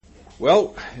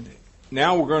Well,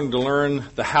 now we're going to learn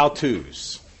the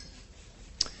how-tos.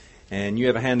 And you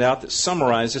have a handout that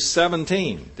summarizes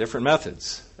 17 different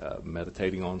methods of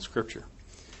meditating on Scripture.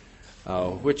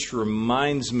 Which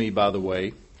reminds me, by the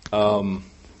way,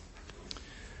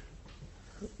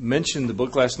 mentioned the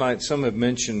book last night. Some have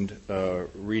mentioned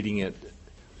reading it.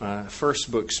 My first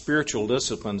book, Spiritual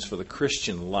Disciplines for the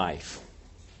Christian Life.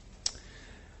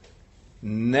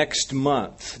 Next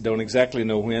month, don't exactly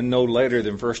know when, no later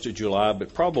than 1st of July,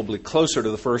 but probably closer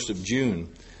to the 1st of June,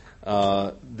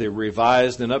 the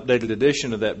revised and updated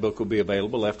edition of that book will be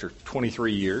available after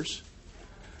 23 years.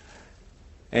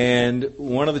 And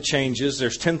one of the changes,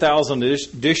 there's 10,000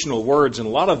 additional words, and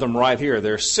a lot of them right here.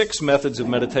 There are 6 methods of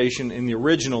meditation in the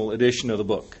original edition of the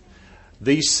book.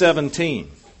 These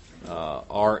 17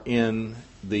 are in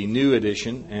the new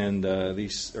edition, and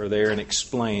these are there and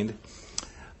explained.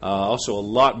 Also a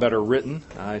lot better written,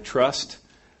 I trust.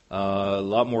 A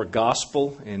lot more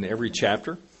gospel in every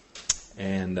chapter.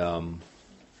 And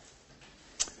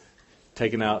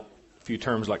taking out a few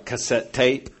terms like cassette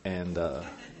tape and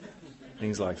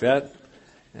things like that,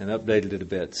 and updated it a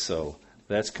bit. So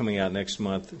that's coming out next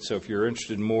month. So if you're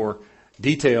interested in more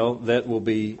detail, that will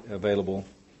be available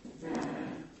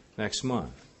next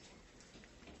month.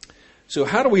 So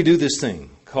how do we do this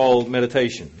thing called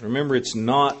meditation? Remember, it's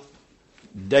not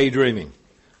daydreaming.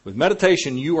 With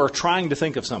meditation, you are trying to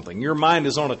think of something. Your mind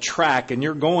is on a track and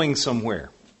you're going somewhere.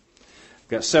 You've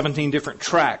got 17 different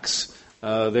tracks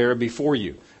there before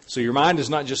you. So your mind is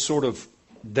not just sort of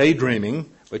daydreaming,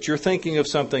 but you're thinking of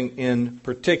something in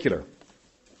particular.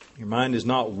 Your mind is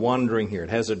not wandering here. It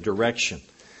has a direction.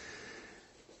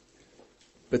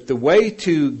 But the way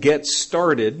to get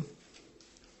started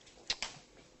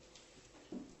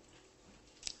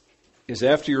is,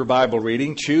 after your Bible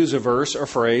reading, choose a verse or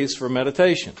phrase for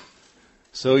meditation.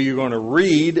 So you're going to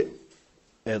read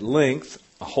at length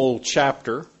a whole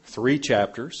chapter, 3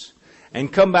 chapters,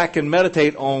 and come back and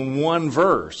meditate on one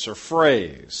verse or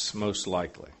phrase, most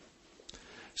likely.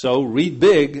 So read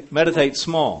big, meditate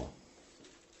small.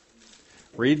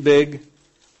 Read big,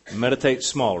 meditate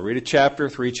small. Read a chapter,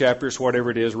 3 chapters, whatever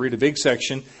it is. Read a big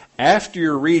section. After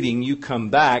your reading, you come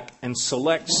back and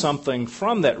select something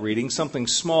from that reading, something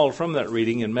small from that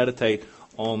reading, and meditate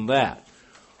on that.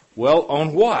 Well,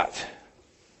 on what?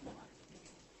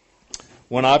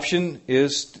 One option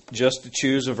is just to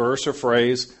choose a verse or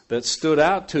phrase that stood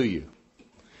out to you.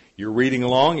 You're reading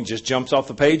along, it just jumps off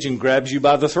the page and grabs you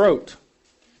by the throat.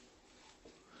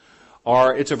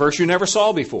 Or it's a verse you never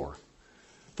saw before.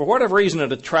 For whatever reason,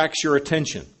 it attracts your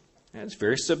attention. And it's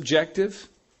very subjective.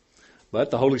 But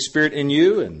the Holy Spirit in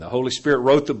you, and the Holy Spirit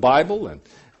wrote the Bible, and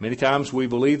many times we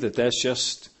believe that that's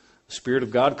just the Spirit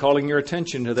of God calling your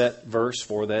attention to that verse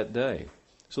for that day.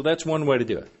 So that's one way to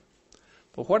do it.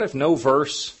 But what if no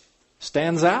verse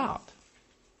stands out?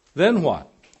 Then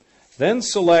what? Then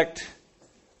select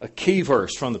a key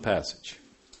verse from the passage.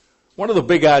 One of the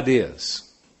big ideas.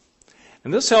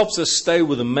 And this helps us stay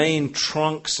with the main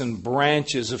trunks and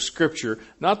branches of Scripture,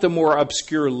 not the more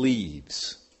obscure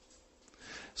leaves.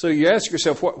 So you ask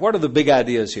yourself, what are the big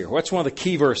ideas here? What's one of the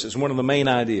key verses, one of the main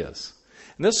ideas?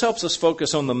 And this helps us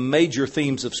focus on the major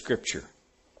themes of Scripture.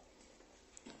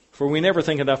 For we never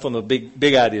think enough on the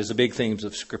big ideas, the big themes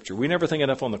of Scripture. We never think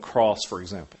enough on the cross, for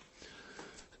example.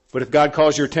 But if God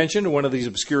calls your attention to one of these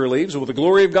obscure leaves, well, the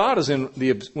glory of God is in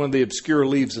one of the obscure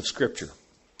leaves of Scripture.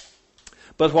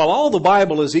 But while all the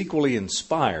Bible is equally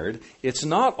inspired, it's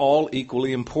not all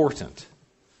equally important.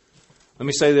 Let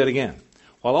me say that again.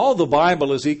 While all the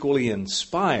Bible is equally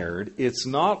inspired, it's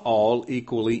not all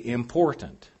equally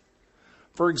important.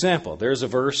 For example, there's a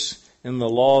verse in the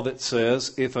law that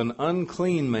says, if an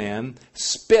unclean man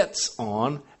spits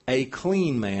on a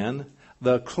clean man,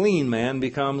 the clean man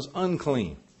becomes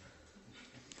unclean.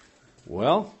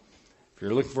 Well, if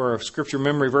you're looking for a scripture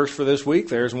memory verse for this week,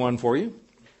 there's one for you.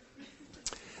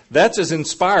 That's as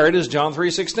inspired as John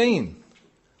 3:16,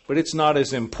 but it's not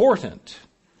as important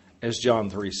as John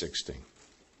 3:16.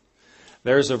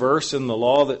 There's a verse in the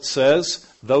law that says,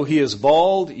 though he is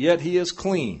bald, yet he is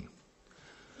clean.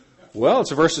 Well,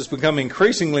 it's a verse that's become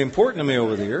increasingly important to me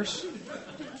over the years.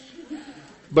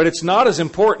 But it's not as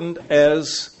important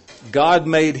as God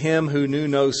made him who knew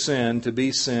no sin to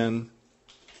be sin,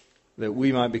 that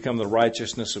we might become the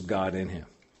righteousness of God in him.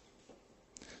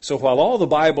 So while all the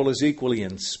Bible is equally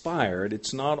inspired,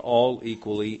 it's not all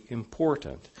equally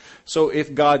important. So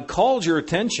if God calls your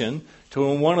attention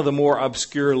to one of the more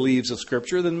obscure leaves of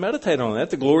Scripture, then meditate on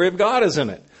that. The glory of God is in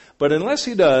it. But unless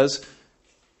he does,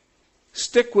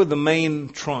 stick with the main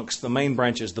trunks, the main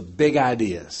branches, the big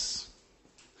ideas.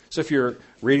 So if you're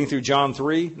Reading through John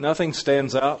 3, nothing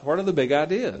stands out. What are the big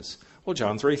ideas? Well,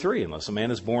 John 3:3, unless a man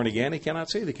is born again, he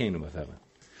cannot see the kingdom of heaven.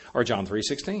 Or John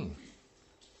 3:16.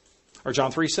 Or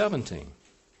John 3:17.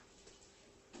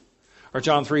 Or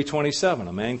John 3:27,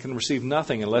 a man can receive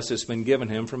nothing unless it's been given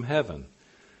him from heaven.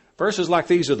 Verses like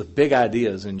these are the big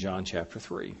ideas in John chapter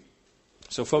 3.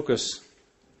 So focus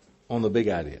on the big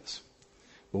ideas.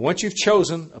 But once you've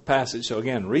chosen a passage, so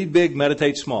again, read big,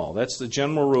 meditate small. That's the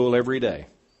general rule every day.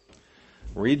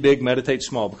 Read big, meditate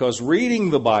small. Because reading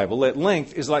the Bible at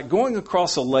length is like going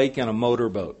across a lake in a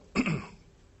motorboat.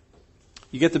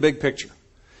 You get the big picture.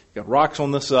 You got rocks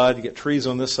on this side, you got trees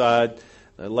on this side.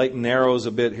 The lake narrows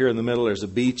a bit here in the middle. There's a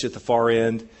beach at the far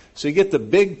end. So you get the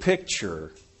big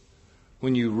picture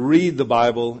when you read the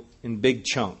Bible in big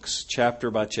chunks, chapter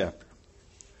by chapter.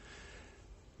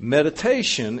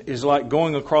 Meditation is like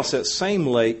going across that same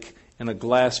lake in a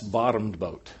glass-bottomed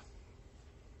boat.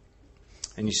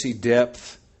 And you see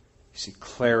depth, you see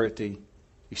clarity,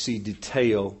 you see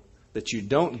detail that you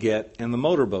don't get in the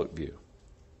motorboat view.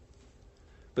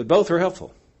 But both are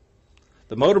helpful.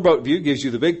 The motorboat view gives you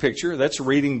the big picture. That's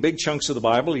reading big chunks of the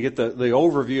Bible. You get the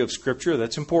overview of Scripture.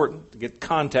 That's important to get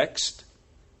context.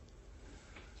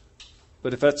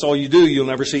 But if that's all you do, you'll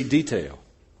never see detail,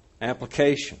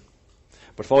 application.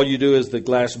 But if all you do is the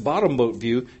glass bottom boat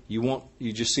view, you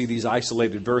just see these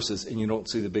isolated verses and you don't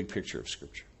see the big picture of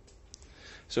Scripture.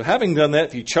 So having done that,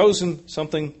 if you've chosen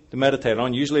something to meditate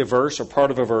on, usually a verse or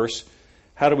part of a verse,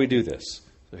 how do we do this?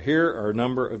 So here are a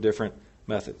number of different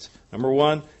methods. Number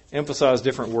one, emphasize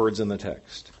different words in the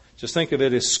text. Just think of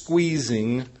it as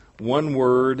squeezing one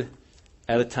word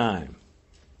at a time.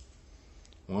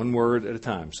 One word at a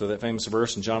time. So that famous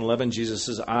verse in John 11, Jesus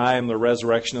says, I am the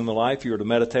resurrection and the life. If you were to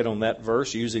meditate on that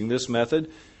verse using this method,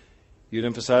 you'd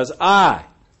emphasize, I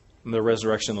am the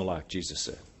resurrection and the life, Jesus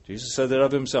said. Jesus said that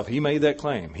of himself. He made that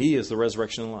claim. He is the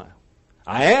resurrection and life.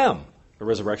 I am the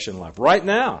resurrection and life. Right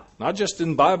now. Not just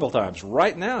in Bible times.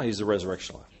 Right now, he's the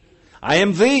resurrection and life. I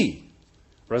am the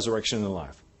resurrection and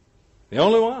life. The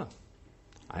only one.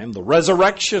 I am the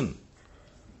resurrection.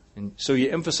 And so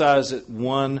you emphasize it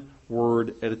one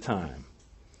word at a time.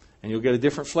 And you'll get a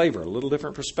different flavor, a little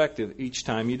different perspective each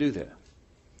time you do that.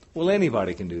 Well,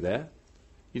 anybody can do that.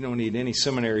 You don't need any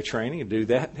seminary training to do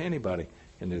that. Anybody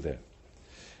can do that.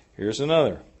 Here's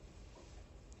another.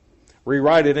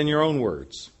 Rewrite it in your own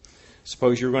words.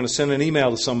 Suppose you're going to send an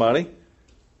email to somebody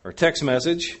or a text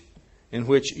message in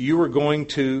which you are going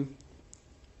to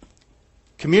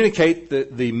communicate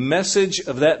the message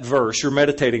of that verse you're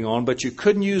meditating on, but you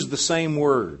couldn't use the same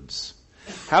words.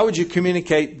 How would you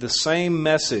communicate the same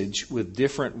message with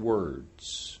different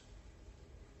words?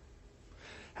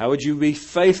 How would you be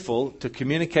faithful to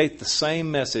communicate the same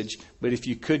message, but if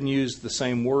you couldn't use the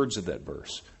same words of that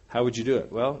verse? How would you do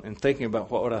it? Well, in thinking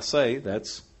about what would I say,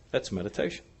 that's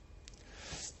meditation.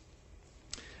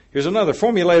 Here's another.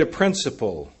 Formulate a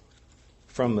principle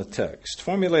from the text.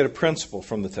 Formulate a principle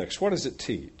from the text. What does it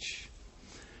teach?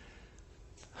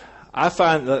 I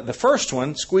find the first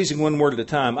one, squeezing one word at a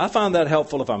time, I find that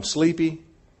helpful if I'm sleepy,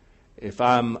 if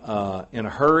I'm in a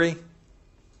hurry.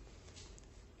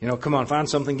 You know, come on, find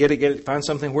something, get it, find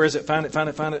something. Where is it? Find it.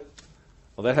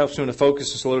 Well, that helps me to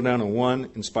focus and slow down on one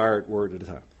inspired word at a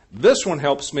time. This one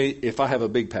helps me if I have a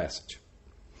big passage.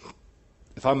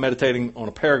 If I'm meditating on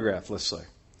a paragraph, let's say.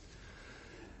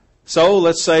 So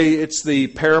let's say it's the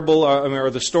parable or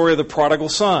the story of the prodigal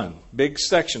son. Big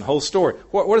section, whole story.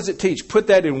 What does it teach? Put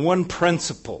that in one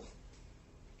principle.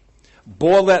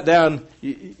 Boil that down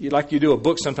like you do a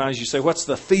book sometimes. You say, what's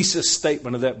the thesis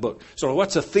statement of that book? So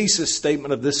what's a thesis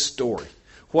statement of this story?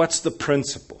 What's the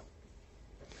principle?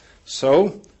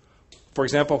 So, for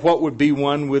example, what would be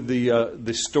one with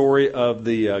the story of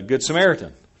the Good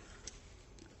Samaritan?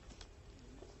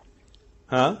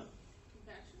 Huh?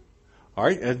 All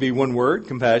right, that'd be one word,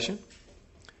 compassion.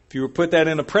 If you were to put that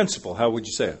in a principle, how would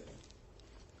you say it?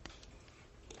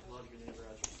 Love your neighbor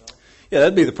as yourself. Yeah,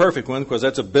 that'd be the perfect one because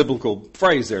that's a biblical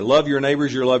phrase there. Love your neighbor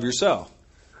as you love yourself.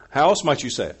 How else might you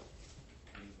say it?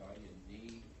 Anybody in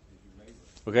need is your neighbor.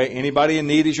 Okay, anybody in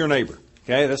need is your neighbor.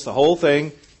 Okay, that's the whole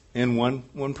thing in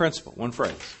one principle, one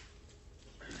phrase.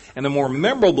 And the more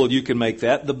memorable you can make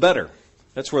that, the better.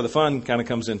 That's where the fun kind of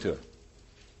comes into it.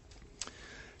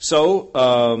 So,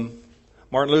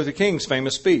 Martin Luther King's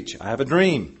famous speech, I have a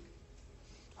dream.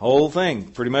 Whole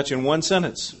thing, pretty much in one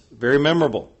sentence. Very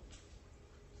memorable.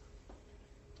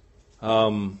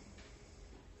 The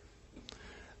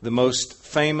most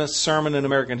famous sermon in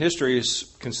American history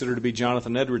is considered to be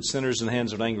Jonathan Edwards' Sinners in the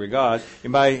Hands of an Angry God.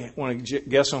 Anybody want to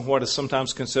guess on what is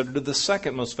sometimes considered the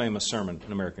second most famous sermon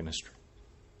in American history?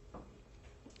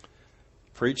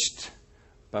 Preached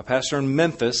by a pastor in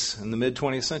Memphis in the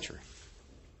mid-20th century.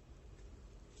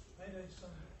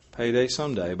 Payday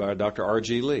Someday by Dr.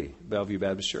 R.G. Lee, Bellevue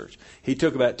Baptist Church. He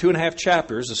took about 2.5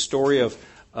 chapters, a story of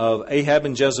Ahab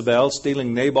and Jezebel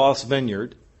stealing Naboth's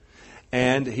vineyard,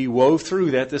 and he wove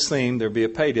through that this theme, there'd be a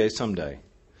payday someday.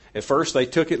 At first they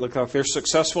took it, looked like they're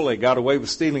successful, they got away with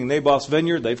stealing Naboth's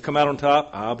vineyard, they've come out on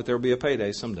top, but there'll be a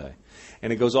payday someday.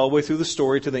 And it goes all the way through the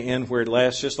story to the end where it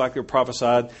lasts just like they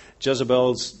prophesied.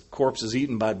 Jezebel's corpse is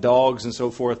eaten by dogs and so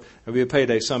forth. There'll be a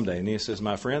payday someday. And he says,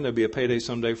 my friend, there'll be a payday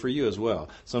someday for you as well.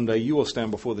 Someday you will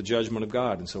stand before the judgment of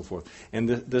God and so forth. And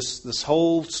this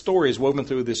whole story is woven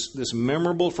through this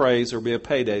memorable phrase, there'll be a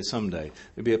payday someday.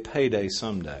 There'll be a payday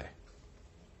someday.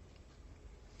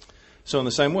 So in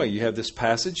the same way, you have this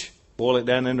passage, boil it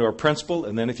down into a principle,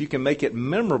 and then if you can make it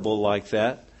memorable like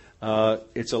that,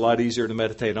 it's a lot easier to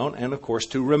meditate on and, of course,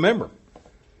 to remember.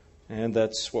 And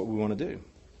that's what we want to do.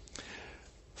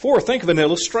 4, think of an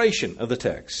illustration of the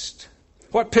text.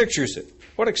 What pictures it?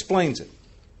 What explains it?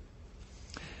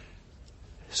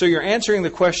 So you're answering the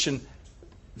question,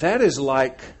 that is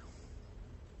like,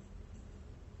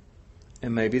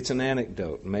 and maybe it's an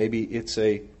anecdote, maybe it's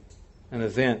an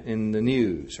event in the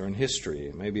news or in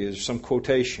history, maybe there's some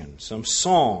quotation, some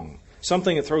song,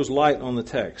 something that throws light on the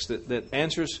text, that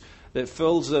answers, that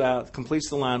fills it out, completes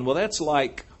the line. Well, that's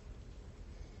like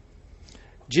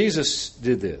Jesus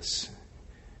did this.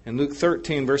 In Luke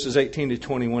 13, verses 18 to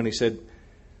 21, he said,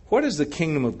 what is the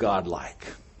kingdom of God like?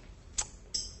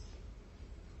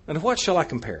 And to what shall I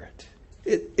compare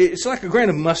it? It's like a grain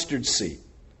of mustard seed.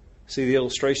 See the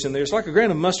illustration there? It's like a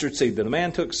grain of mustard seed that a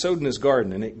man took, sowed in his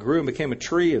garden, and it grew and became a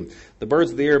tree, and the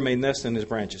birds of the air made nests in his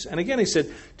branches. And again he said,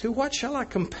 to what shall I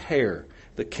compare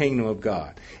the kingdom of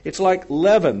God? It's like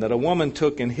leaven that a woman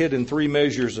took and hid in 3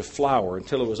 measures of flour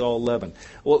until it was all leavened.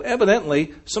 Well,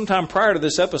 evidently, sometime prior to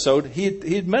this episode,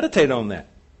 he'd meditated on that.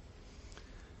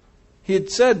 He had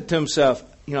said to himself,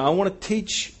 I want to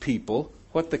teach people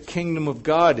what the kingdom of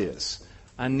God is.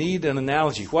 I need an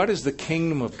analogy. What is the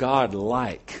kingdom of God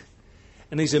like?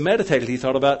 And as he meditated, he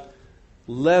thought about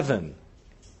leaven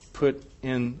put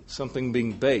in something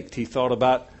being baked. He thought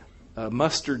about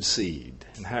mustard seed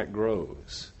and how it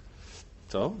grows.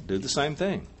 So, do the same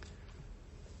thing.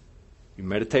 You're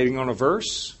meditating on a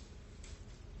verse.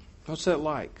 What's that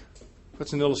like?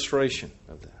 What's an illustration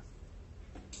of that?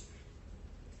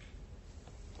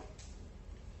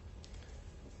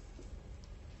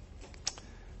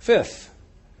 Fifth,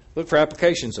 look for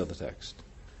applications of the text.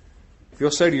 If you'll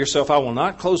say to yourself, I will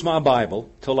not close my Bible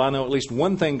till I know at least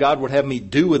one thing God would have me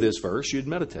do with this verse, you'd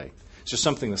meditate. It's just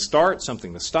something to start,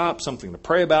 something to stop, something to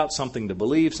pray about, something to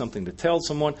believe, something to tell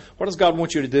someone. What does God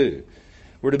want you to do?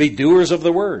 We're to be doers of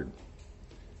the Word.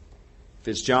 If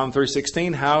it's John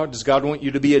 3:16, how does God want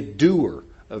you to be a doer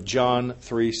of John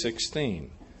 3:16?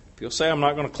 If you'll say, I'm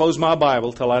not going to close my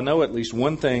Bible till I know at least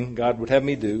one thing God would have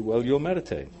me do, well, you'll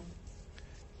meditate.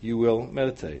 You will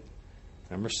meditate.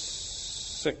 Number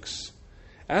 6.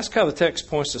 Ask how the text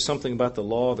points to something about the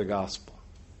law or the gospel.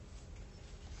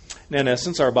 Now, in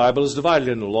essence, our Bible is divided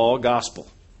into law and gospel.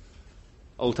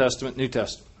 Old Testament, New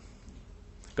Testament.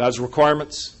 God's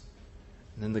requirements,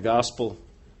 and then the gospel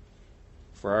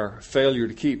for our failure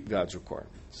to keep God's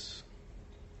requirements.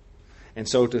 And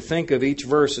so to think of each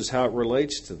verse as how it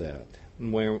relates to that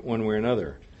in one way or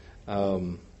another.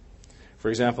 For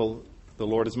example, the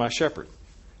Lord is my shepherd.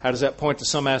 How does that point to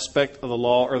some aspect of the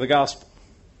law or the gospel?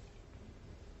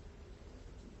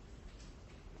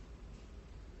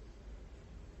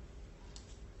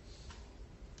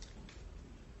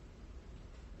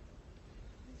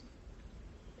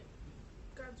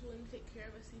 God's willing to take care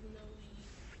of us even though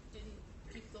we didn't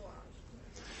keep the law.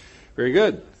 Very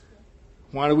good.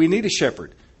 Why do we need a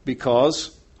shepherd?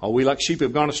 Because all we like sheep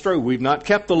have gone astray. We've not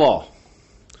kept the law.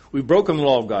 We've broken the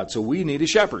law of God, so we need a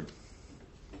shepherd.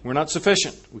 We're not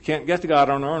sufficient. We can't get to God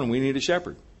on our own, and we need a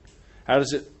shepherd. How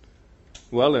does it?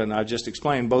 Well, and I just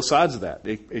explained both sides of that.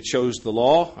 It shows the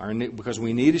law, because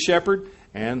we need a shepherd,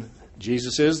 and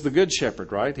Jesus is the good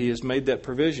shepherd, right? He has made that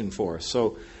provision for us.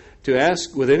 So to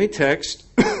ask with any text,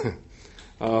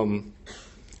 how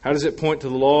does it point to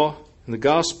the law and the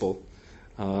gospel?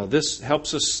 This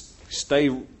helps us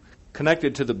stay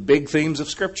connected to the big themes of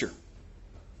Scripture.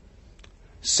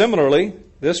 Similarly,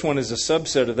 this one is a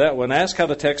subset of that one. Ask how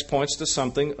the text points to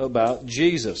something about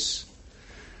Jesus.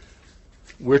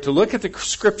 We're to look at the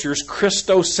Scriptures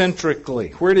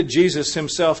Christocentrically. Where did Jesus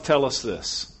himself tell us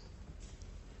this?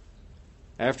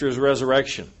 After his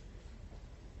resurrection.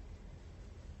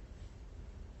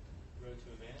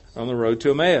 On the road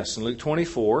to Emmaus. In Luke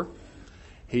 24,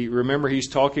 he's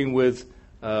talking with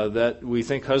that we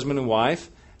think husband and wife,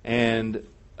 and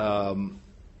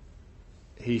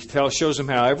shows him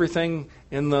how everything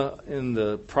in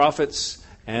the prophets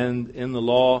and in the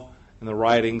law and the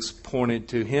writings pointed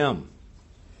to him.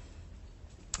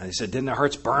 And he said, didn't our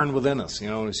hearts burn within us?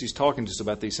 As he's talking to us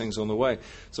about these things on the way.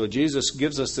 So Jesus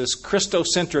gives us this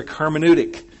Christocentric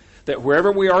hermeneutic that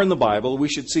wherever we are in the Bible, we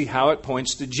should see how it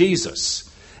points to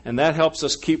Jesus. And that helps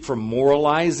us keep from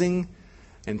moralizing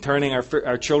and turning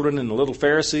our children into little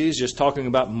Pharisees, just talking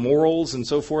about morals and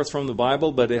so forth from the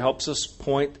Bible, but it helps us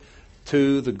point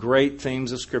to the great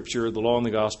themes of Scripture, the law and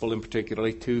the gospel, and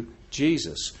particularly to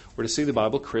Jesus. We're to see the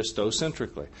Bible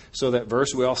Christocentrically. So that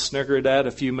verse we all snickered at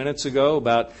a few minutes ago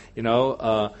about,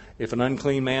 if an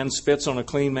unclean man spits on a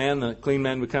clean man, the clean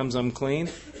man becomes unclean.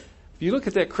 If you look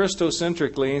at that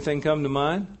Christocentrically, anything come to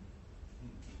mind?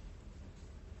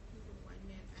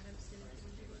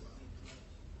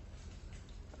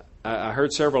 I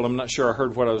heard several. I'm not sure I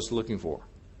heard what I was looking for.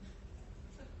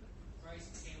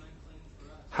 Christ became unclean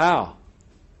for us. How?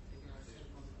 Taking our sin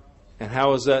on the cross. And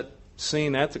how was that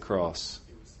seen at the cross?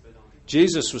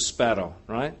 Jesus was spat on,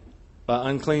 right? By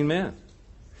unclean men.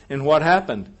 And what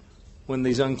happened when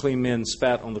these unclean men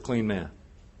spat on the clean man?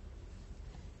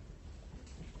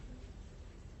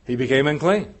 He became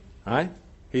unclean, right?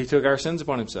 He took our sins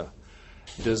upon himself.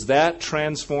 Does that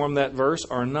transform that verse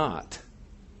or not?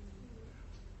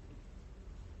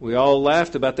 We all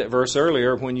laughed about that verse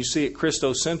earlier. When you see it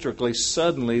Christocentrically,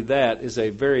 suddenly that is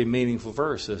a very meaningful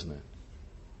verse, isn't it?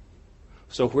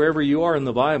 So wherever you are in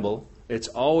the Bible, it's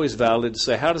always valid to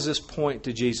say, how does this point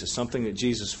to Jesus? Something that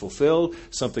Jesus fulfilled,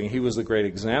 something he was the great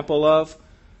example of.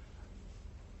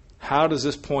 How does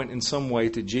this point in some way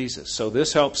to Jesus? So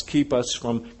this helps keep us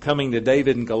from coming to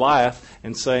David and Goliath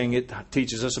and saying it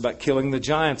teaches us about killing the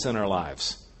giants in our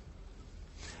lives.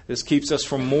 This keeps us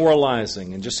from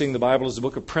moralizing and just seeing the Bible as a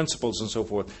book of principles and so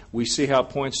forth. We see how it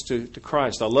points to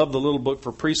Christ. I love the little book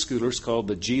for preschoolers called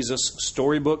the Jesus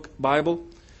Storybook Bible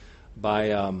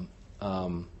by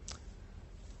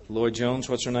Lloyd Jones.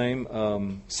 What's her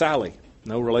name? Sally.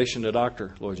 No relation to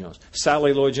Dr. Lloyd Jones.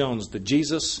 Sally Lloyd Jones, the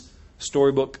Jesus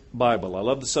Storybook Bible. I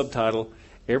love the subtitle,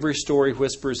 Every Story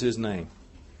Whispers His Name.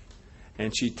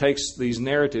 And she takes these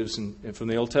narratives from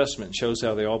the Old Testament and shows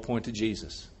how they all point to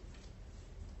Jesus.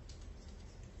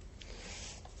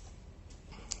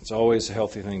 It's always a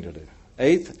healthy thing to do.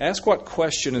 Eighth, ask what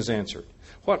question is answered.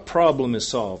 What problem is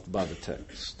solved by the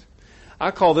text?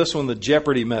 I call this one the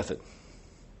Jeopardy method.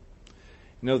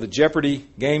 The Jeopardy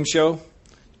game show?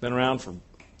 It's been around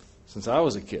since I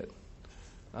was a kid.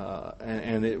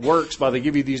 And it works by they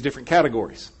give you these different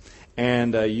categories.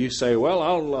 And you say,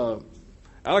 well,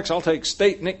 Alex, I'll take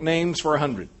state nicknames for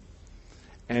 100.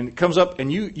 And it comes up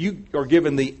and you are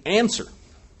given the answer.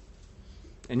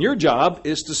 And your job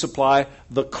is to supply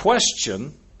the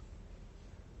question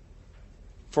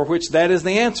for which that is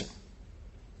the answer.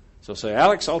 So say,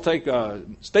 Alex, I'll take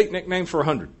state nicknames for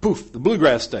 100. Poof, the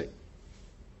Bluegrass State.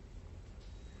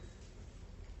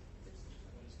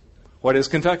 What is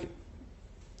Kentucky?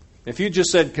 If you just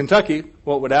said Kentucky,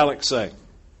 what would Alex say?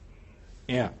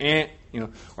 Yeah,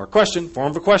 or question,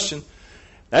 form of a question.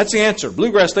 That's the answer.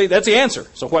 Bluegrass State, that's the answer.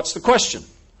 So what's the question?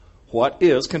 What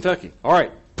is Kentucky? All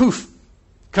right, poof.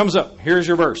 Comes up. Here's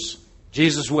your verse.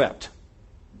 Jesus wept.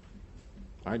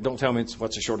 All right, don't tell me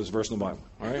what's the shortest verse in the Bible.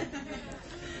 All right?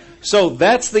 So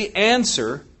that's the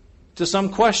answer to some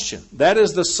question. That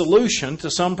is the solution to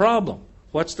some problem.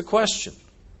 What's the question?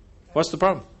 What's the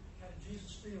problem? How did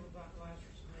Jesus feel about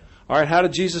Lazarus' death? All right, how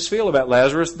did Jesus feel about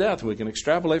Lazarus' death? We can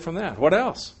extrapolate from that. What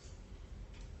else?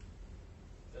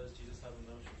 Does Jesus have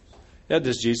emotions? Yeah,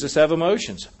 does Jesus have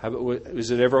emotions?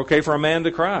 Is it ever okay for a man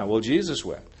to cry? Well, Jesus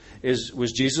wept.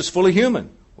 Was Jesus fully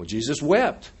human? Well, Jesus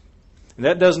wept. And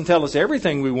that doesn't tell us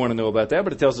everything we want to know about that,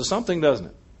 but it tells us something, doesn't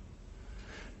it?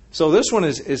 So this one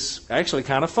is actually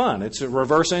kind of fun. It's a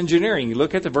reverse engineering. You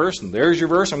look at the verse, and there's your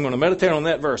verse. I'm going to meditate on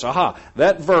that verse. Aha,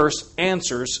 that verse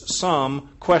answers some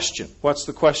question. What's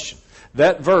the question?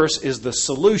 That verse is the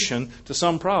solution to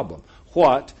some problem.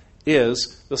 What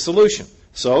is the solution?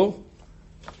 So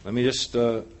let me just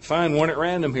find one at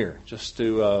random here, just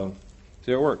to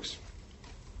see how it works.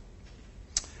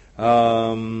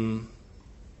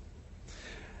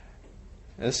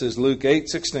 This is Luke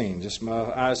 8:16. Just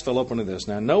my eyes fell open to this.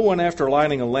 Now, no one after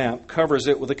lighting a lamp covers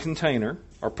it with a container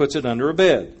or puts it under a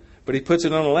bed, but he puts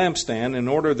it on a lampstand in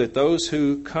order that those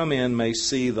who come in may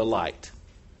see the light.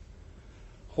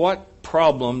 What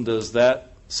problem does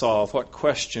that solve? What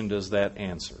question does that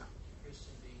answer?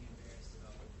 Christian being embarrassed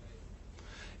about their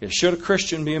faith. Yeah, should a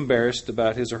Christian be embarrassed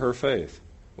about his or her faith?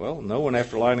 Well, no one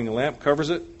after lighting a lamp covers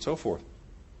it, and so forth.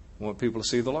 We want people to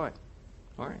see the light.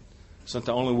 All right. It's not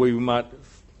the only way we might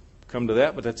come to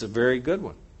that, but that's a very good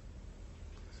one.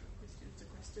 It's a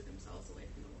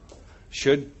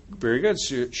Very good.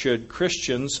 Should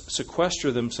Christians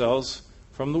sequester themselves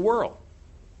from the world?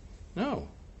 No.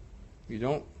 You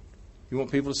don't. You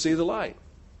want people to see the light.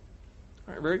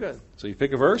 All right, very good. So you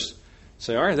pick a verse,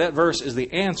 say, all right, that verse is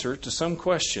the answer to some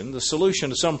question, the solution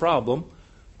to some problem.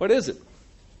 What is it?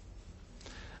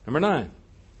 Number 9,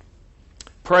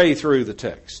 pray through the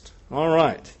text. All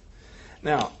right.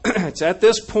 Now, it's at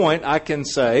this point I can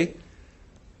say,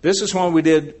 this is why we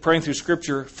did praying through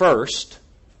Scripture first,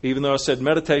 even though I said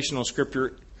meditation on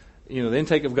Scripture, the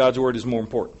intake of God's Word is more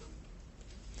important.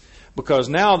 Because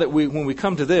now that when we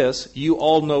come to this, you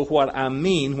all know what I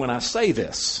mean when I say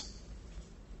this.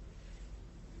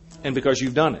 And because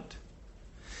you've done it.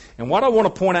 And what I want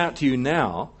to point out to you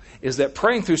now is that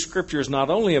praying through Scripture is not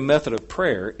only a method of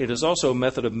prayer, it is also a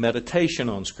method of meditation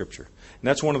on Scripture. And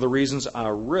that's one of the reasons I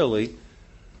really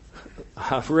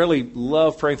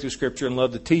love praying through Scripture and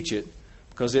love to teach it,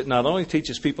 because it not only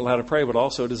teaches people how to pray, but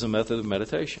also it is a method of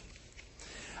meditation.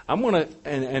 I'm going to,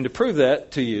 and to prove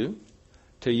that to you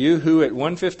who at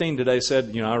 1:15 today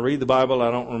said, I read the Bible,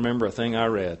 I don't remember a thing I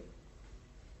read.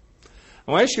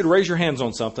 I'm going to ask you to raise your hands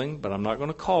on something, but I'm not going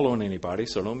to call on anybody,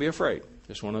 so don't be afraid.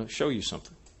 Just want to show you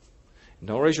something. And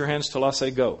don't raise your hands till I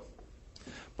say go.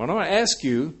 But I'm going to ask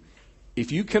you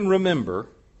if you can remember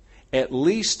at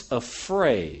least a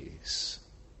phrase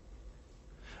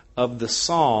of the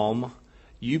psalm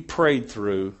you prayed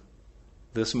through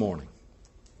this morning.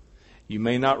 You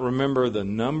may not remember the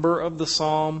number of the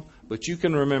psalm, but you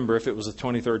can remember, if it was the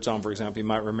 23rd psalm, for example, you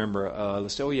might remember,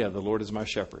 let's say, the Lord is my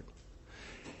shepherd.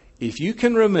 If you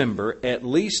can remember at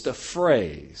least a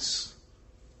phrase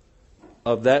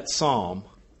of that psalm,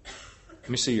 let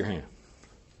me see your hand.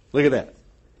 Look at that.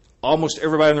 Almost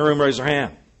everybody in the room raised their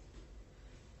hand.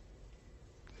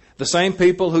 The same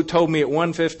people who told me at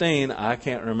 1:15, I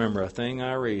can't remember a thing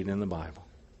I read in the Bible.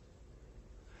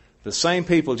 The same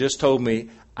people just told me,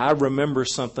 I remember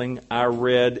something I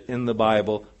read in the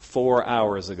Bible 4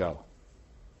 hours ago.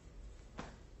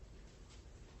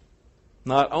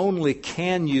 Not only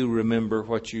can you remember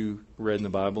what you read in the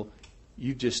Bible,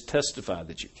 you just testified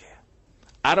that you can.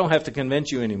 I don't have to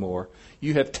convince you anymore.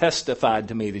 You have testified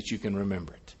to me that you can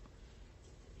remember it.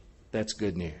 That's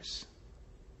good news.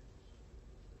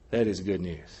 That is good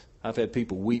news. I've had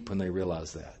people weep when they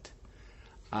realize that.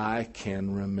 I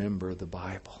can remember the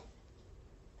Bible.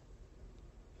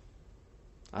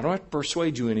 I don't have to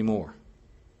persuade you anymore.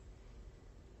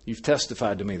 You've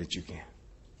testified to me that you can.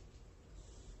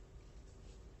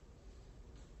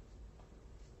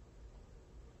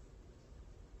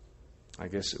 I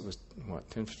guess it was,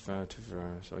 10:55,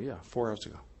 2:55, so 4 hours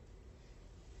ago.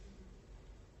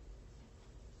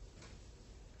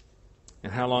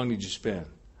 And how long did you spend?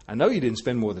 I know you didn't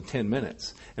spend more than 10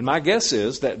 minutes. And my guess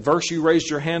is that verse you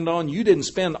raised your hand on, you didn't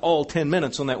spend all 10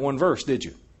 minutes on that one verse, did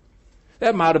you?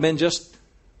 That might have been just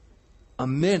a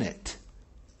minute.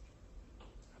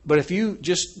 But if you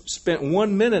just spent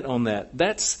 1 minute on that,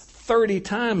 that's 30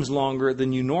 times longer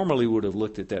than you normally would have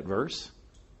looked at that verse.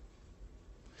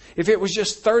 If it was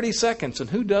just 30 seconds, and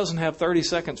who doesn't have 30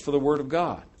 seconds for the Word of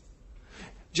God?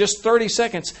 Just 30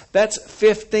 seconds, that's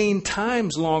 15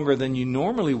 times longer than you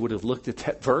normally would have looked at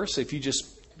that verse if you just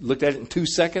looked at it in 2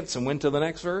 seconds and went to the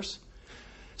next verse.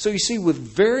 So you see, with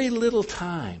very little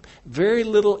time, very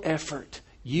little effort,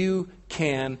 you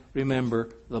can remember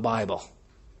the Bible.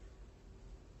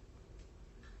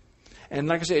 And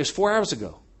like I said, it was 4 hours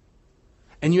ago.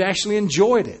 And you actually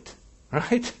enjoyed it,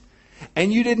 right?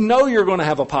 And you didn't know you were going to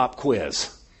have a pop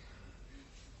quiz.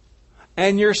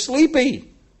 And you're sleepy.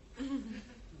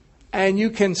 And you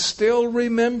can still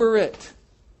remember it.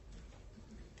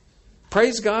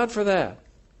 Praise God for that.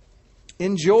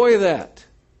 Enjoy that.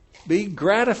 Be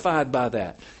gratified by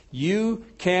that. You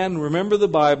can remember the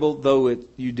Bible, though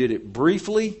you did it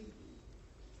briefly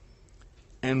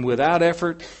and without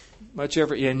much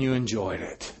effort, and you enjoyed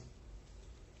it.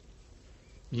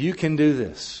 You can do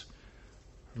this.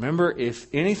 Remember, if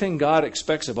anything God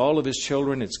expects of all of His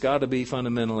children, it's got to be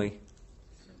fundamentally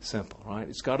simple, right?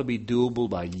 It's got to be doable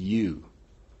by you.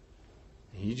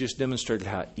 You just demonstrated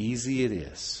how easy it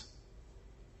is.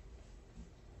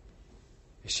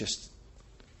 It's just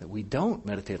that we don't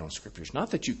meditate on Scriptures. Not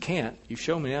that you can't. You've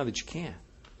shown me now that you can.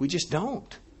 We just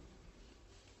don't.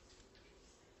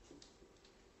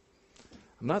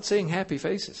 I'm not saying happy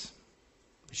faces.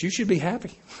 But you should be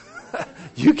happy.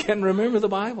 You can remember the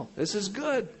Bible. This is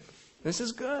good. This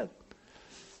is good.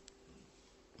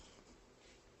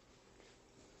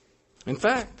 In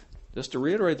fact, just to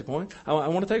reiterate the point, I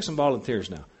want to take some volunteers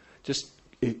now. Just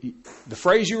the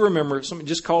phrase you remember,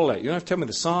 just call it out. You don't have to tell me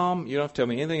the psalm. You don't have to tell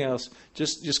me anything else.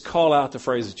 Just call out the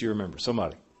phrase that you remember.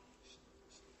 Somebody.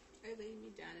 I laid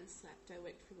me down and slept.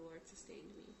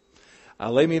 I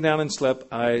lay me down and slept.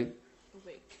 I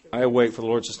Awake. awake for the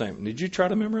Lord sustained me. Did you try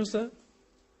to memorize that?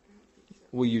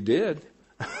 Well, you did.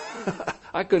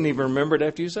 I couldn't even remember it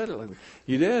after you said it. Like that.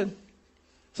 You did.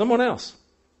 Someone else.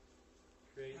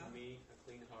 Create in me a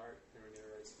clean heart and renew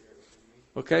a right spirit within me.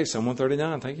 Okay, Psalm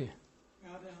 139. Thank you.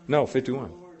 Bow down No, before the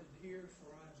 51. Lord and hear,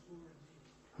 for I am poor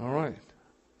and needy. All right.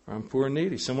 I'm poor and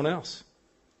needy. Someone else.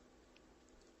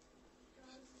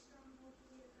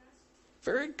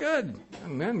 Very good.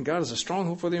 Young man, God is a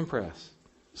stronghold for the impressed.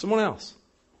 Someone else.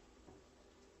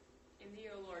 In thee,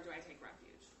 O Lord, do I take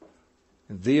refuge.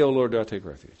 In thee, O Lord, do I take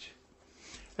refuge.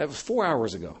 That was 4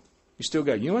 hours ago. You still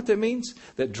got it. You know what that means?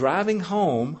 That driving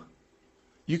home,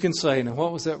 you can say, now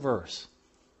what was that verse?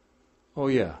 Oh,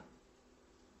 yeah.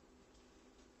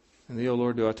 In thee, O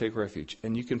Lord, do I take refuge.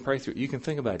 And you can pray through it. You can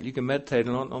think about it. You can meditate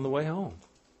on the way home.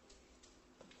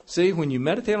 See, when you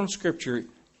meditate on Scripture,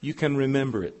 you can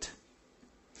remember it.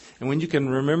 And when you can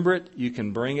remember it, you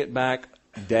can bring it back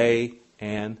day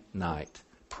and night.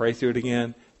 Pray through it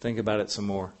again. Think about it some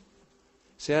more.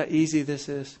 See how easy this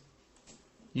is?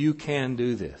 You can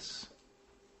do this.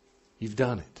 You've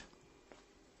done it.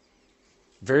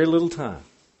 Very little time.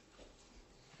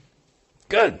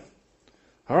 Good.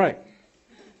 All right.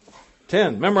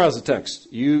 10. Memorize the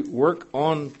text. You work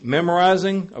on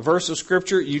memorizing a verse of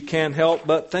Scripture. You can't help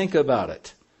but think about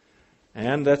it.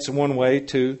 And that's one way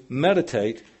to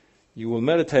meditate. You will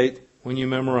meditate when you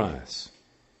memorize.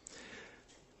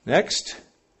 Next,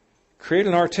 create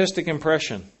an artistic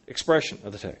expression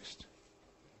of the text.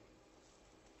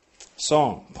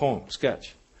 Song, poem,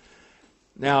 sketch.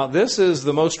 Now, this is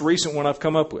the most recent one I've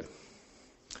come up with.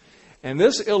 And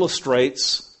this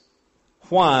illustrates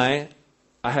why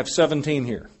I have 17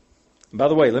 here. And by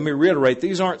the way, let me reiterate,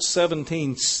 these aren't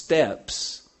 17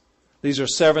 steps. These are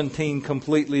 17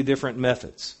 completely different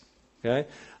methods. Okay?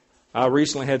 I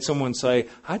recently had someone say,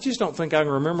 I just don't think I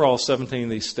can remember all 17 of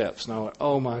these steps. And I went,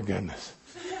 oh my goodness.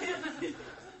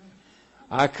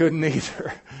 I couldn't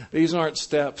either. These aren't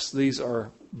steps. These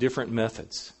are different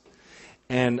methods.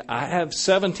 And I have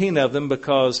 17 of them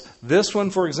because this one,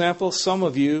 for example, some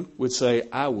of you would say,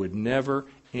 I would never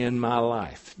in my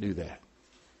life do that.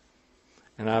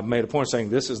 And I've made a point of saying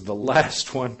this is the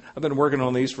last one. I've been working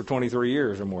on these for 23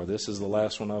 years or more. This is the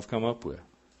last one I've come up with.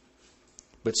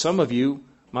 But some of you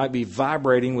might be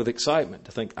vibrating with excitement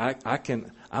to think,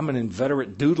 I'm an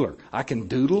inveterate doodler. I can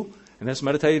doodle, and that's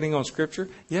meditating on Scripture?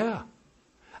 Yeah.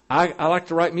 I like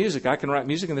to write music. I can write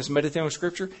music, and that's meditating on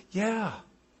Scripture? Yeah.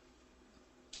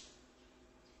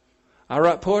 I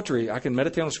write poetry. I can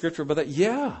meditate on Scripture about that?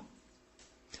 Yeah.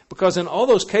 Because in all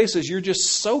those cases, you're just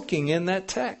soaking in that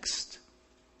text.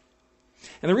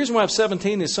 And the reason why I have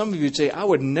 17 is some of you would say, I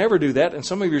would never do that. And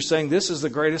some of you are saying, this is the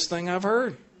greatest thing I've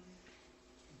heard.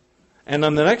 And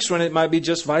on the next one, it might be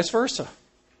just vice versa.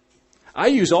 I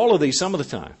use all of these some of the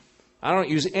time. I don't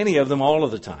use any of them all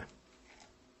of the time.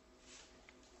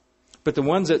 But the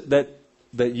ones that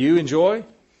you enjoy,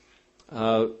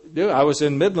 do. I was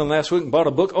in Midland last week and bought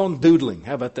a book on doodling.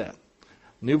 How about that?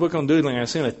 New book on doodling. I've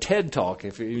seen a TED Talk,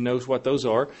 if you know what those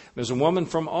are. There's a woman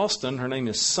from Austin. Her name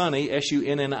is Sunny,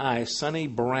 S-U-N-N-I, Sunny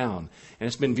Brown. And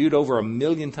it's been viewed over 1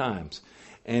 million times.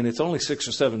 And it's only 6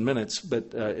 or 7 minutes,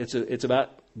 but it's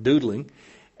about doodling.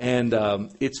 And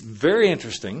it's very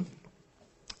interesting.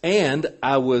 And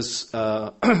I was,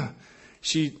 it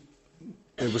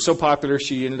was so popular,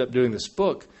 she ended up doing this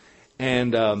book.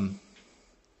 And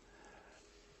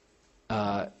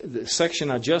the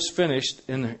section I just finished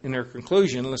in her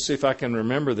conclusion, let's see if I can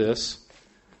remember this,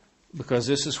 because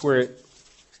this is where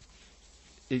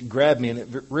it grabbed me, and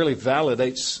it really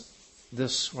validates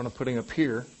this, what I'm putting up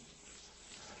here.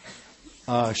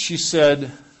 She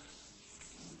said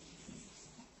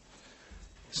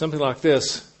something like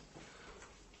this.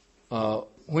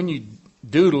 When you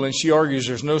doodle, and she argues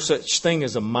there's no such thing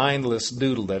as a mindless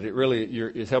doodle, that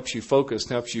it helps you focus,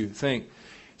 and helps you think.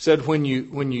 Said when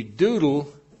you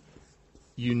doodle,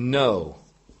 you know,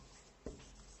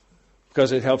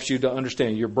 because it helps you to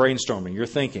understand. You're brainstorming, you're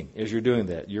thinking as you're doing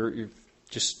that. You're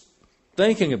just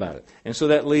thinking about it, and so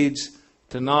that leads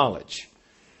to knowledge.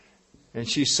 And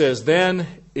she says, then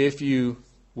if you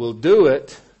will do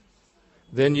it,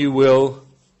 then you will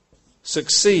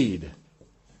succeed.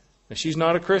 Now, she's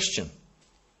not a Christian,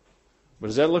 but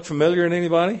does that look familiar to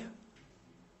anybody?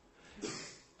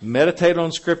 Meditate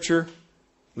on Scripture.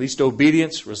 Least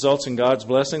obedience results in God's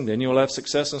blessing. Then you'll have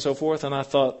success and so forth. And I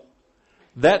thought,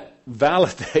 that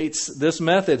validates this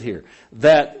method here.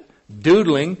 That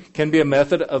doodling can be a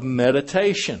method of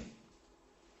meditation.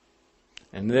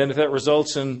 And then if that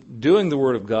results in doing the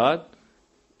Word of God,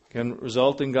 can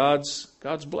result in God's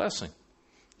blessing.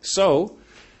 So,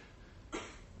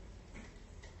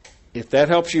 if that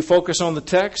helps you focus on the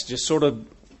text, just sort of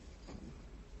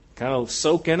kind of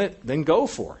soak in it, then go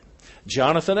for it.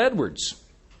 Jonathan Edwards.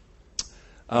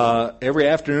 Every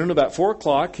afternoon about 4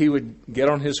 o'clock, he would get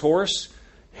on his horse,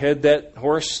 head that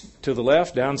horse to the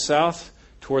left, down south,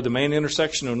 toward the main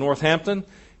intersection of Northampton.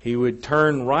 He would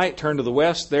turn right, turn to the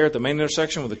west there at the main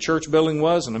intersection where the church building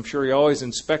was, and I'm sure he always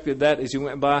inspected that as he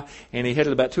went by, and he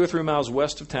headed about 2 or 3 miles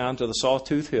west of town to the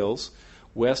Sawtooth Hills,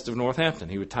 west of Northampton.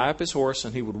 He would tie up his horse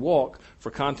and he would walk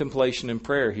for contemplation and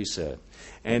prayer, he said.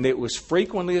 And it was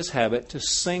frequently his habit to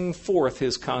sing forth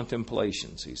his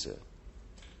contemplations, he said.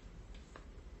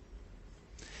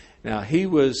 Now,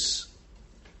 Edwards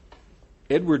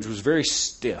was very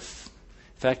stiff.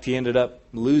 In fact, he ended up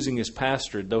losing his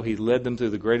pastorate, though he led them through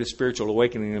the greatest spiritual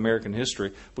awakening in American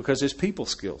history, because his people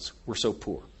skills were so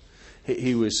poor.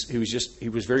 He was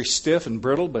very stiff and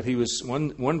brittle, but he was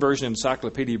one version of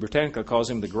Encyclopedia Britannica calls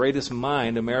him the greatest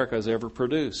mind America has ever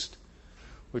produced,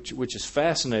 which is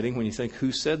fascinating when you think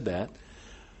who said that.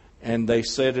 And they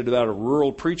said it about a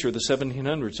rural preacher of the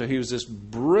 1700s. So he was this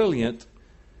brilliant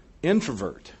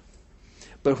introvert.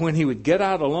 But when he would get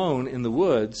out alone in the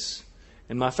woods,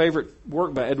 and my favorite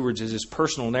work by Edwards is his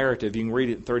personal narrative. You can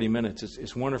read it in 30 minutes.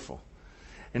 It's wonderful.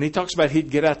 And he talks about he'd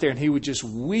get out there and he would just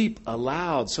weep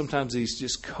aloud. Sometimes these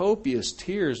just copious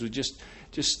tears would just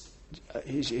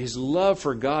his love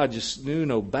for God just knew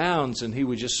no bounds, and he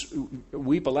would just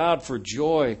weep aloud for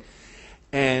joy.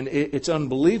 And it's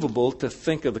unbelievable to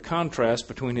think of the contrast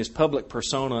between his public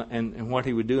persona and what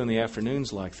he would do in the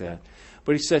afternoons like that.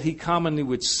 But he said he commonly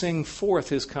would sing forth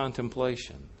his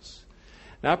contemplations.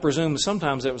 Now, I presume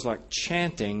sometimes that was like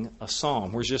chanting a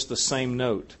psalm, where it's just the same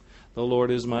note. The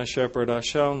Lord is my shepherd, I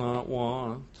shall not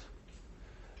want.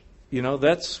 You know,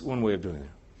 that's one way of doing it.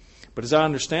 But as I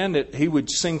understand it, he would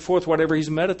sing forth whatever he's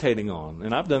meditating on.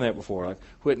 And I've done that before. Like,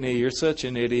 Whitney, you're such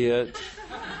an idiot.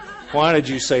 Why did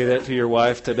you say that to your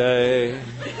wife today?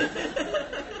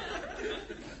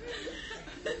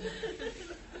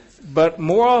 But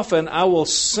more often, I will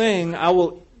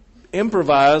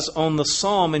improvise on the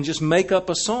psalm and just make up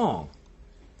a song.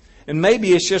 And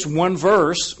maybe it's just one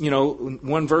verse,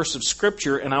 one verse of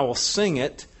Scripture, and I will sing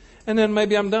it, and then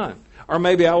maybe I'm done. Or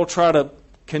maybe I will try to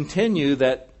continue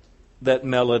that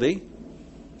melody.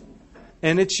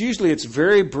 And it's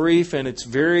very brief and it's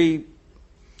very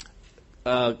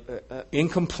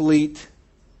incomplete.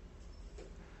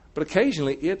 But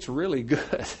occasionally it's really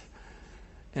good.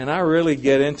 And I really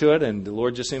get into it, and the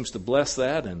Lord just seems to bless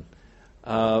that.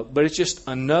 But it's just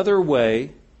another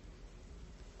way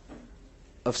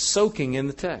of soaking in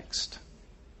the text.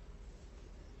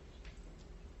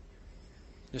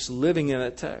 Just living in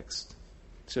that text.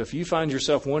 So if you find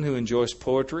yourself one who enjoys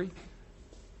poetry,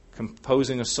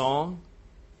 composing a song,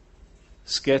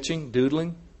 sketching,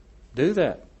 doodling, do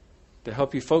that to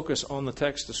help you focus on the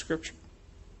text of Scripture.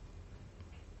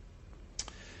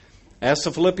 Ask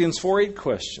the Philippians 4:8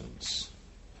 questions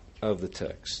of the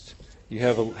text. You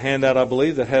have a handout, I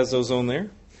believe, that has those on there.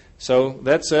 So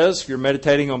that says if you're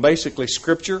meditating on basically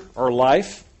Scripture or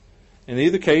life, in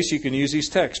either case you can use these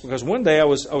texts. Because one day I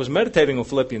was meditating on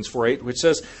Philippians 4:8, which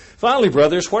says, "Finally,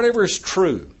 brothers, whatever is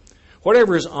true,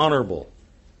 whatever is honorable,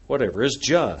 whatever is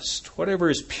just, whatever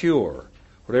is pure,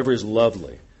 whatever is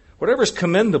lovely, whatever is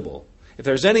commendable, if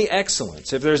there's any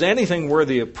excellence, if there's anything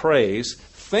worthy of praise,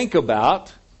 think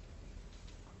about,"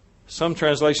 some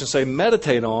translations say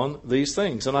meditate on these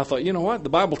things. And I thought, you know what? The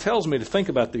Bible tells me to think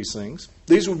about these things.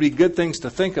 These would be good things to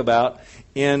think about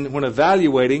when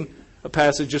evaluating a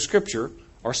passage of Scripture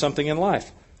or something in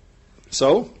life.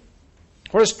 So,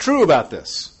 what is true about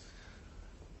this?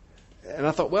 And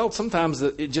I thought, well, sometimes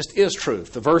it just is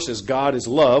truth. The verse is God is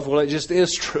love. Well, it just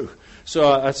is true.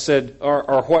 So I said,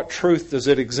 or what truth does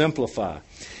it exemplify?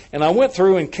 And I went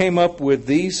through and came up with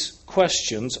these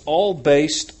questions, all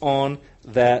based on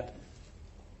that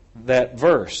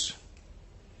verse.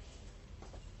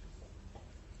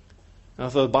 Now,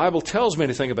 the Bible tells me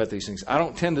to think about these things. I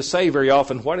don't tend to say very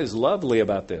often, what is lovely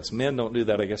about this? Men don't do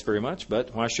that, I guess, very much,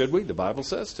 but why should we? The Bible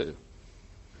says to.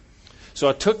 So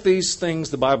I took these things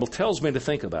the Bible tells me to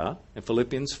think about in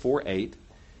Philippians 4:8,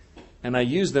 and I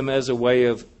used them as a way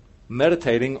of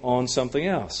meditating on something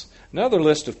else. Another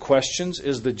list of questions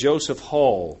is the Joseph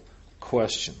Hall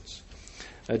questions.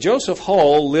 Joseph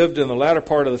Hall lived in the latter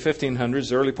part of the 1500s,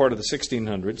 the early part of the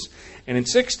 1600s, and in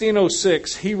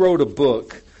 1606 he wrote a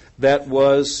book that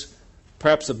was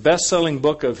perhaps the best-selling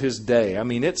book of his day. I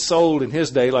mean, it sold in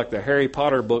his day like the Harry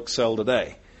Potter books sell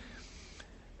today,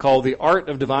 called The Art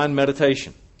of Divine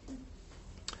Meditation.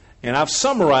 And I've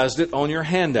summarized it on your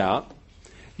handout.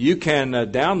 You can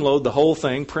download the whole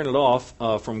thing, print it off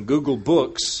from Google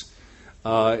Books.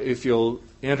 If you'll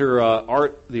enter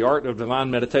The Art of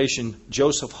Divine Meditation,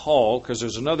 Joseph Hall, because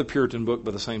there's another Puritan book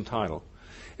by the same title.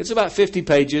 It's about 50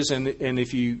 pages, and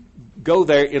if you go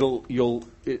there,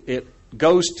 it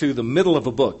goes to the middle of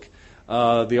a book.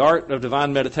 The Art of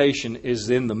Divine Meditation is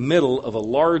in the middle of a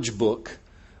large book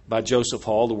by Joseph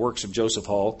Hall, the works of Joseph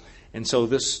Hall. And so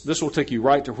this will take you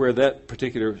right to where that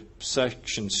particular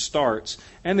section starts.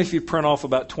 And if you print off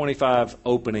about 25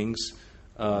 openings,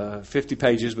 50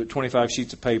 pages, but 25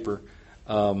 sheets of paper,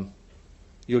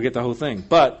 you'll get the whole thing.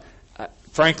 But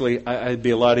frankly, it'd be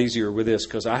a lot easier with this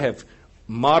because I have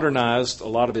modernized a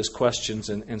lot of his questions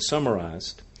and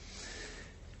summarized.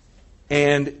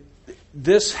 And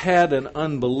this had an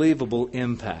unbelievable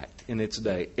impact in its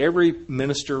day. Every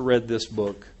minister read this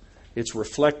book. It's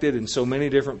reflected in so many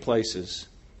different places.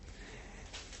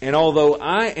 And although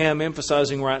I am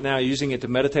emphasizing right now using it to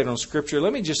meditate on Scripture,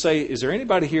 let me just say, is there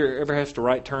anybody here ever have to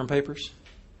write term papers?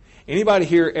 Anybody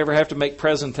here ever have to make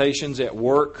presentations at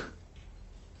work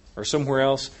or somewhere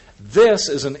else? This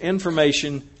is an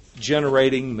information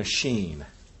generating machine.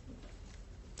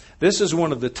 This is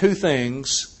one of the two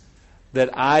things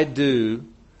that I do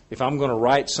if I'm going to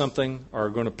write something or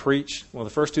going to preach. Well, the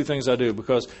first two things I do,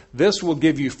 because this will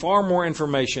give you far more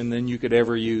information than you could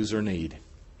ever use or need.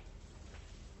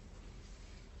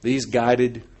 These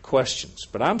guided questions.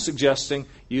 But I'm suggesting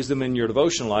use them in your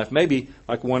devotional life, maybe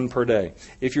like one per day.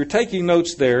 If you're taking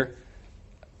notes there,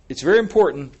 it's very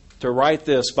important to write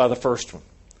this by the first one.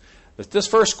 That this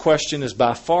first question is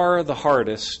by far the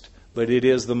hardest, but it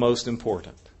is the most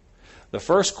important. The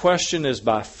first question is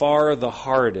by far the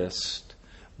hardest,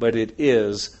 but it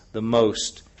is the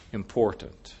most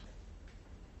important.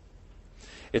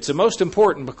 It's the most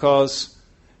important because,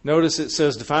 notice it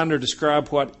says define or describe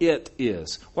what it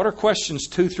is. What are questions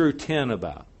 2 through 10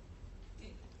 about?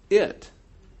 It.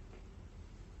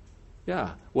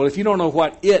 Yeah. Well, if you don't know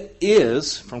what it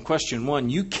is from question 1,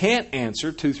 you can't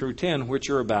answer 2 through 10, which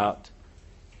are about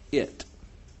it.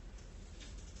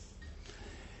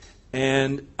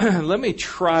 And let me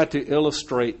try to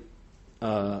illustrate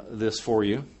this for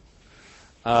you.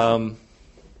 Because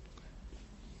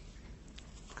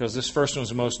this first one is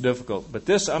the most difficult. But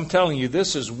this, I'm telling you,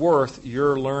 this is worth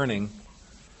your learning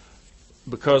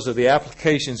because of the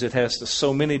applications it has to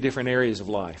so many different areas of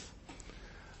life.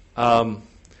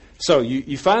 So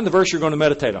you find the verse you're going to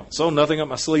meditate on. So nothing up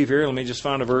my sleeve here. Let me just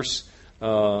find a verse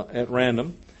at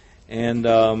random. And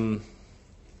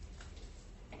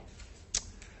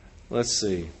let's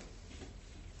see.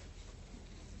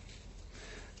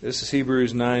 This is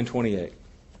Hebrews 9:28.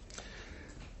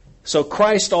 So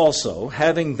Christ also,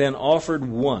 having been offered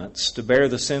once to bear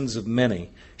the sins of many,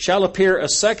 shall appear a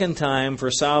second time for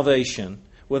salvation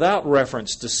without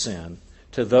reference to sin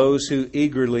to those who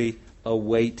eagerly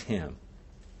await Him.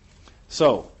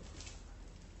 So,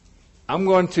 I'm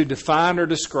going to define or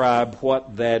describe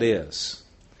what that is.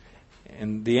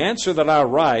 And the answer that I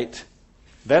write,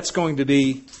 that's going to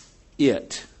be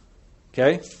it.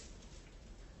 Okay?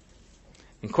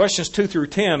 And questions 2 through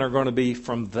 10 are going to be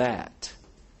from that.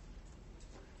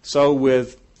 So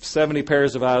with 70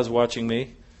 pairs of eyes watching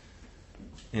me,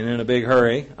 and in a big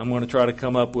hurry, I'm going to try to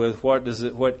come up with what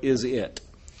is it.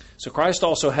 So Christ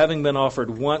also, having been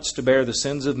offered once to bear the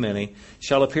sins of many,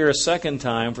 shall appear a second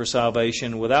time for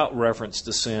salvation without reference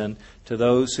to sin to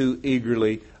those who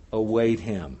eagerly await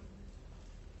Him.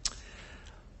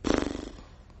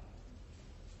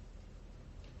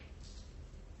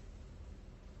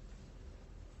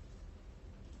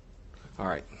 All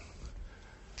right.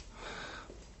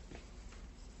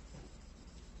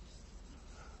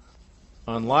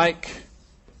 Unlike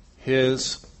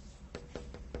His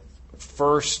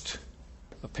first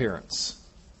appearance,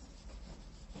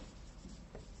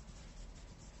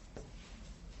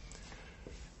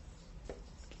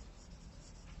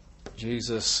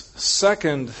 Jesus'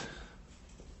 second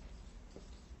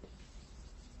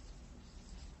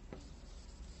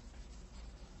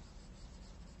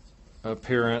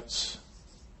appearance,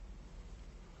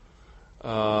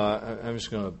 I'm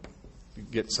just going to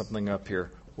get something up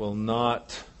here, will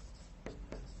not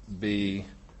be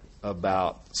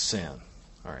about sin.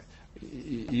 All right.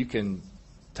 You can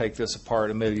take this apart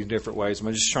a million different ways.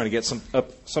 I'm just trying to get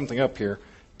something up here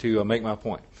to make my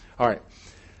point. All right.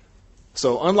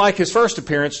 So unlike His first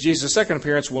appearance, Jesus' second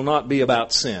appearance will not be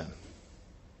about sin.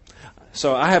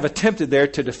 So I have attempted there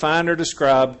to define or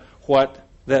describe what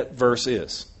that verse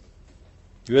is.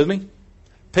 You with me?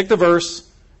 Pick the verse,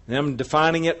 and I'm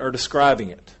defining it or describing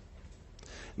it.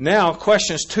 Now,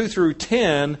 questions 2 through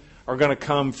 10 are going to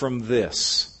come from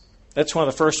this. That's why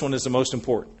the first one is the most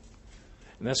important.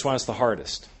 And that's why it's the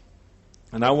hardest.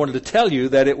 And I wanted to tell you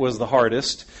that it was the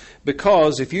hardest,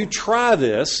 because if you try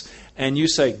this and you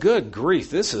say, good grief,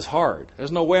 this is hard.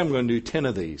 There's no way I'm going to do 10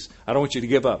 of these. I don't want you to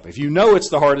give up. If you know it's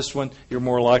the hardest one, you're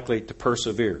more likely to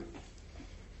persevere.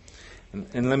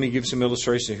 And let me give some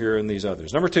illustration here in these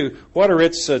others. Number 2, what are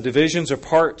its divisions or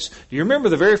parts? Do you remember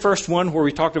the very first one where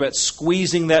we talked about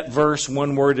squeezing that verse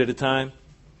one word at a time?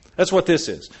 That's what this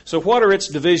is. So what are its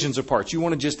divisions or parts? You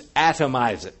want to just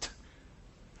atomize it.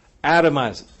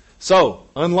 Atomize it. So,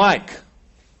 unlike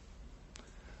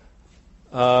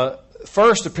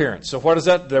first appearance. So what is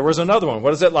that? There was another one.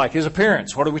 What is that like? His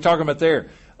appearance. What are we talking about there?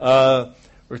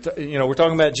 We're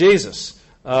talking about Jesus.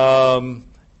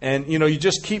 And, you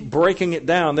just keep breaking it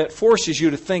down. That forces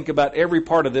you to think about every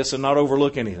part of this and not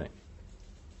overlook anything.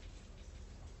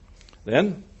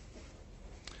 Then,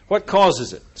 what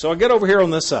causes it? So I get over here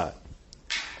on this side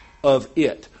of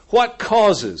it. What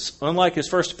causes, unlike his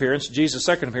first appearance, Jesus'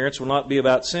 second appearance will not be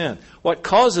about sin. What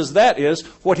causes that is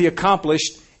what he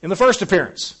accomplished in the first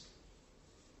appearance.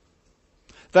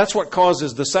 That's what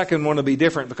causes the second one to be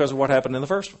different because of what happened in the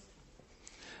first one.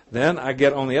 Then I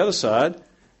get on the other side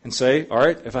and say, all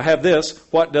right, if I have this,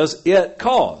 what does it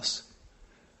cause?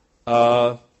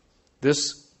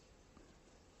 This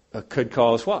could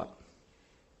cause what?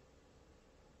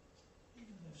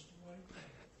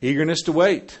 Eagerness to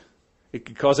wait. It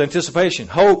could cause anticipation,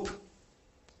 hope,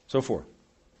 so forth.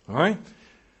 All right?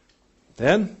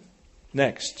 Then,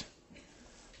 next.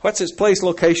 What's its place,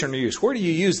 location, or use? Where do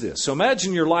you use this? So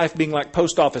imagine your life being like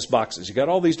post office boxes. You've got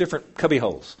all these different cubby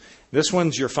holes. This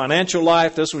one's your financial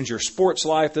life. This one's your sports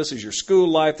life. This is your school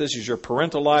life. This is your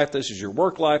parental life. This is your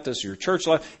work life. This is your church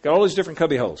life. You've got all these different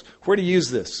cubby holes. Where do you use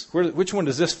this? Which one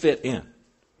does this fit in?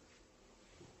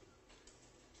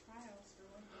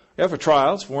 Yeah, for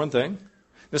trials, for one thing.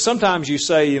 Now, sometimes you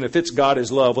say, if it's God is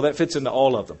love, well, that fits into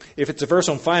all of them. If it's a verse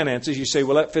on finances, you say,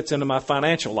 well, that fits into my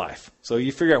financial life. So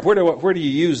you figure out, where do you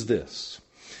use this?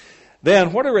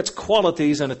 Then, what are its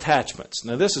qualities and attachments?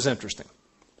 Now, this is interesting.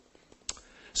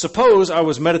 Suppose I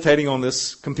was meditating on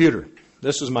this computer.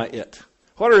 This was my it.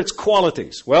 What are its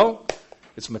qualities? Well,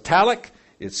 it's metallic,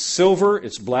 it's silver,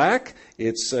 it's black,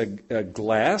 it's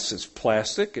glass, it's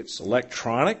plastic, it's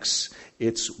electronics,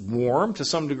 it's warm to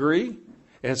some degree.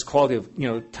 It has quality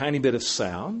of, tiny bit of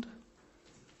sound.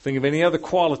 Think of any other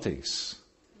qualities.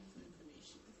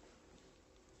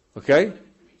 Okay?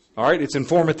 All right, it's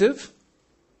informative.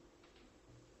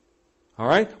 All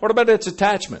right, what about its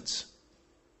attachments?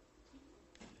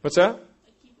 What's that?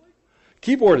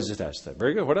 Keyboard is attached to that.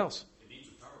 Very good. What else? It needs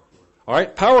a power cord. All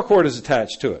right, power cord is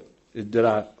attached to it. Did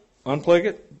I unplug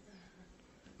it?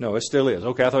 No, it still is.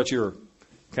 Okay, I thought you were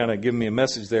kind of giving me a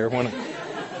message there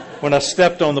when I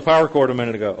stepped on the power cord a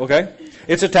minute ago. Okay?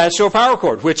 It's attached to a power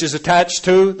cord, which is attached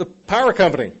to the power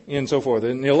company and so forth.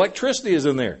 And the electricity is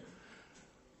in there.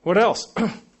 What else?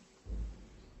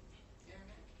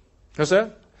 What's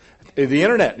that? The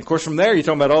internet. Of course, from there, you're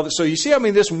talking about all this. So you see,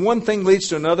 this one thing leads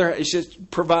to another. It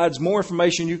just provides more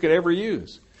information you could ever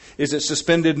use. Is it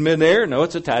suspended midair? No,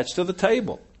 it's attached to the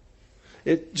table.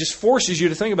 It just forces you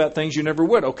to think about things you never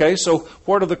would. Okay, so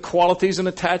what are the qualities and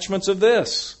attachments of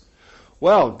this?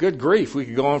 Well, good grief, we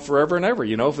could go on forever and ever,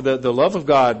 for the love of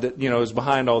God that, is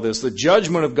behind all this, the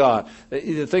judgment of God,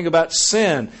 the thing about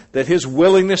sin, that His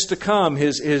willingness to come,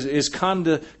 His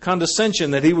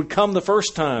condescension, that He would come the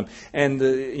first time, and,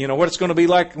 what it's going to be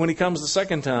like when He comes the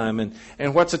second time,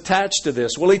 and what's attached to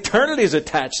this. Well, eternity is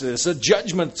attached to this, the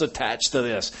judgment's attached to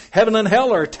this, heaven and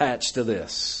hell are attached to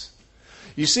this.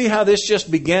 You see how this just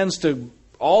begins to...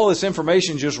 All this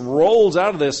information just rolls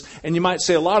out of this, and you might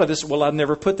say a lot of this, well, I'd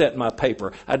never put that in my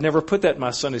paper. I'd never put that in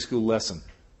my Sunday school lesson.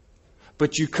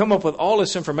 But you come up with all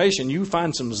this information, you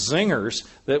find some zingers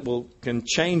that can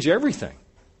change everything.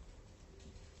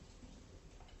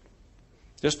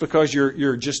 Just because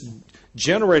you're just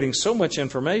generating so much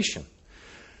information.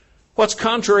 What's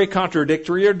contrary,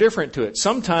 contradictory, or different to it?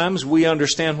 Sometimes we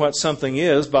understand what something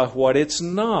is by what it's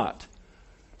not.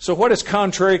 So what is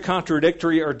contrary,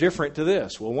 contradictory, or different to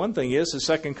this? Well, one thing is the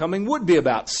second coming would be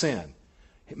about sin.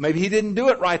 Maybe He didn't do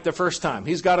it right the first time.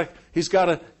 He's got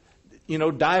to,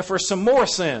 die for some more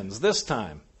sins this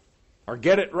time, or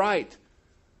get it right.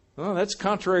 Well, that's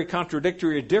contrary,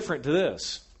 contradictory, or different to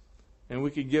this, and we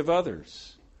could give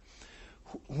others.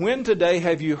 When today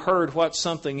have you heard what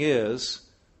something is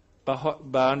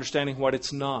by understanding what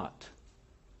it's not?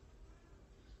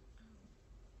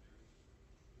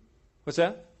 What's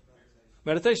that?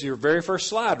 Meditation. Your very first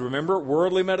slide. Remember,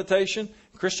 worldly meditation,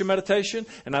 Christian meditation.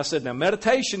 And I said, now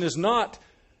meditation is not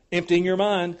emptying your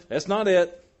mind. That's not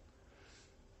it.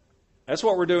 That's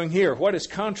what we're doing here. What is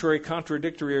contrary,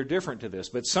 contradictory, or different to this?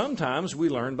 But sometimes we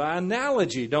learn by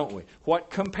analogy, don't we? What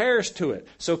compares to it?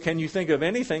 So can you think of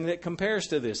anything that compares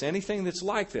to this? Anything that's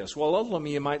like this? Well,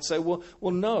 ultimately you might say, well,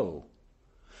 no.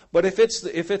 But if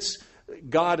it's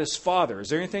God as Father, is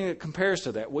there anything that compares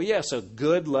to that? Well, yes, a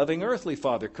good, loving, earthly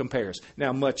Father compares.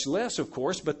 Now, much less, of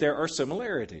course, but there are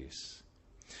similarities.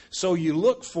 So you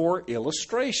look for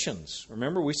illustrations.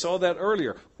 Remember, we saw that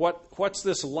earlier. What's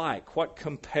this like? What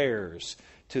compares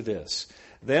to this?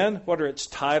 Then, what are its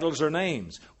titles or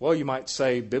names? Well, you might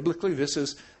say, biblically, this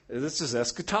is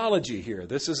eschatology here.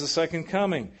 This is the second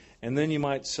coming. And then you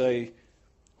might say,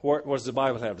 what does the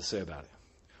Bible have to say about it?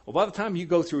 Well, by the time you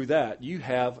go through that, you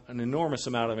have an enormous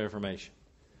amount of information.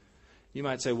 You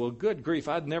might say, well, good grief,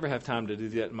 I'd never have time to do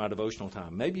that in my devotional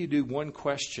time. Maybe you do one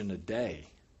question a day.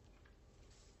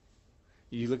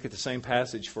 You look at the same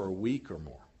passage for a week or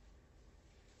more.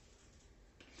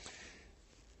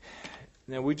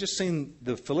 Now, we've just seen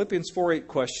the Philippians 4:8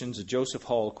 questions, the Joseph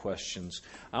Hall questions.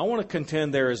 I want to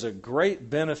contend there is a great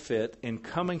benefit in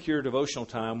coming to your devotional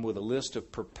time with a list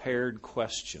of prepared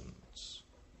questions.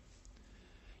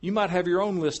 You might have your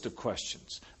own list of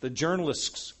questions. The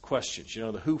journalist's questions,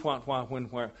 the who, what, why, when,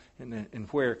 where, and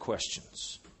where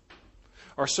questions.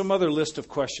 Or some other list of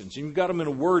questions. You've got them in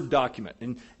a Word document.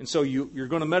 And so you're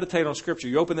going to meditate on Scripture.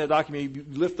 You open that document, you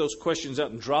lift those questions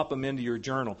out and drop them into your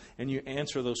journal. And you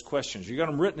answer those questions. You've got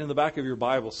them written in the back of your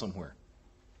Bible somewhere.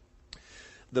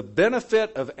 The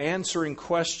benefit of answering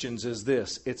questions is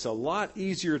this. It's a lot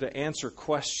easier to answer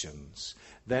questions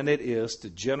than it is to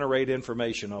generate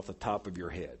information off the top of your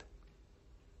head.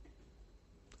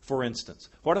 For instance,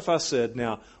 what if I said,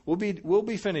 now, we'll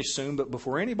be finished soon, but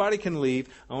before anybody can leave,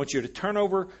 I want you to turn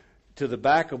over to the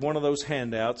back of one of those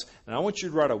handouts, and I want you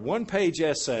to write a one-page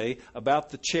essay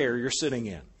about the chair you're sitting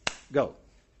in. Go.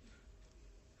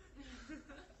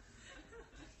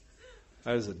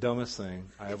 That is the dumbest thing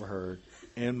I ever heard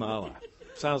in my life.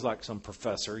 Sounds like some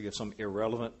professor gives some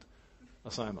irrelevant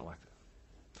assignment like that.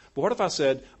 But what if I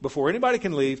said, before anybody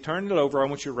can leave, turn it over, I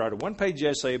want you to write a one-page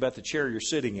essay about the chair you're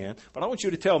sitting in, but I want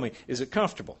you to tell me, is it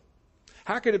comfortable?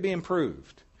 How could it be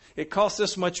improved? It costs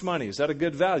this much money. Is that a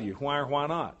good value? Why or why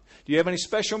not? Do you have any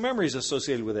special memories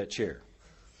associated with that chair?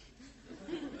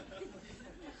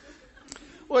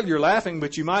 Well, you're laughing,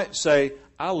 but you might say,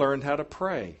 I learned how to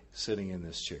pray sitting in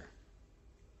this chair.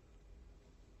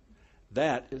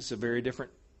 That is a very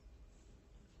different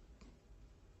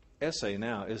essay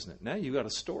now, isn't it? Now you've got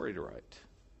a story to write.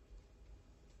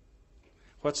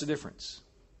 What's the difference?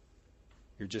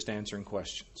 You're just answering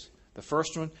questions. The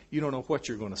first one, you don't know what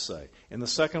you're going to say. And the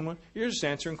second one, you're just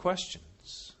answering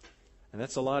questions. And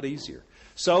that's a lot easier.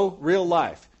 So, real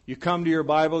life. You come to your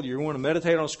Bible, you want to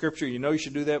meditate on Scripture, you know you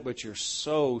should do that, but you're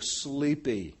so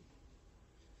sleepy.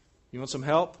 You want some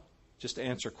help? Just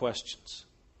answer questions.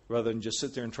 Rather than just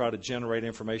sit there and try to generate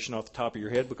information off the top of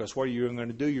your head, because what are you going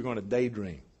to do? You're going to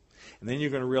daydream. And then you're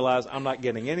going to realize, I'm not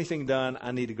getting anything done.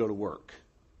 I need to go to work.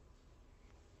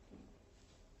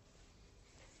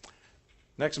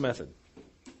 Next method.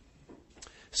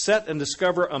 Set and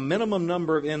discover a minimum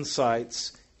number of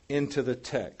insights into the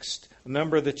text. A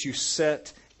number that you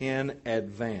set in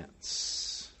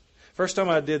advance. First time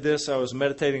I did this, I was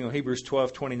meditating on Hebrews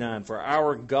 12:29. For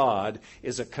our God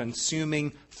is a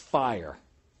consuming fire.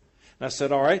 And I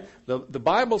said, all right, the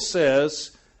Bible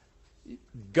says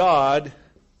God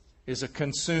is a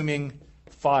consuming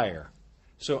fire.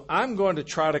 So I'm going to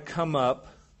try to come up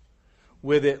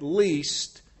with at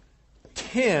least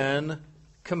 10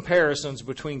 comparisons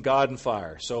between God and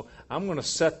fire. So I'm going to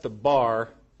set the bar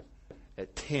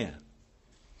at 10.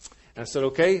 And I said,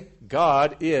 okay,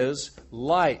 God is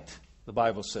light, the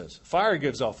Bible says. Fire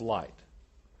gives off light.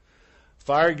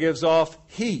 Fire gives off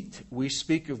heat. We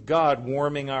speak of God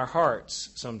warming our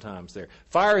hearts sometimes there.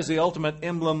 Fire is the ultimate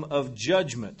emblem of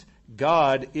judgment.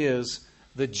 God is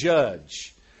the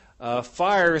judge.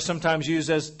 Fire is sometimes used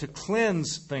as to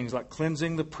cleanse things, like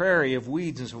cleansing the prairie of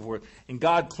weeds and so forth. And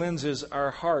God cleanses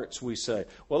our hearts, we say.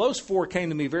 Well, those four came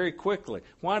to me very quickly.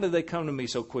 Why did they come to me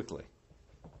so quickly?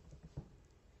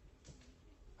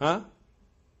 Huh?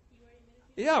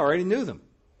 Yeah, I already knew them.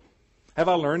 Have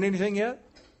I learned anything yet?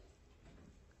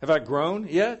 Have I grown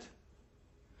yet?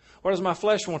 What does my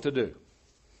flesh want to do?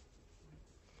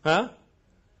 Huh?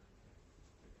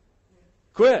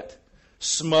 Quit.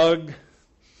 Smug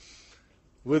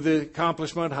with the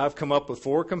accomplishment, I've come up with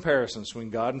 4 comparisons between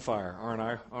God and fire.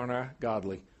 Aren't I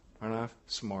godly? Aren't I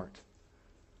smart?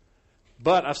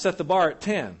 But I've set the bar at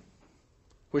 10,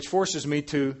 which forces me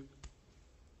to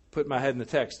put my head in the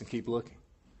text and keep looking.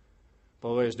 By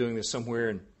the way, I was doing this somewhere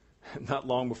in not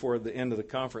long before the end of the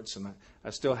conference, and I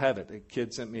still have it. A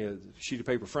kid sent me a sheet of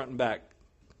paper, front and back,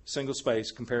 single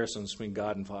space comparisons between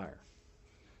God and fire.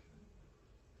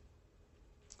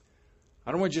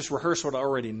 I don't want to just rehearse what I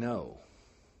already know.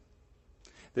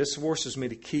 This forces me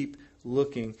to keep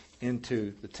looking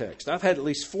into the text. I've had at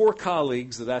least 4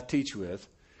 colleagues that I teach with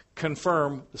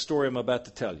confirm the story I'm about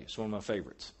to tell you. It's one of my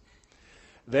favorites.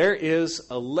 There is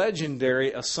a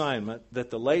legendary assignment that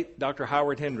the late Dr.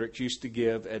 Howard Hendricks used to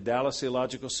give at Dallas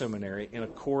Theological Seminary in a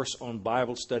course on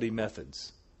Bible study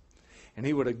methods. And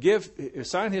he would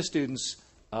assign his students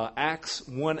Acts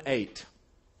 1:8.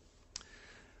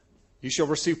 You shall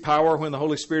receive power when the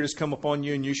Holy Spirit has come upon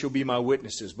you, and you shall be my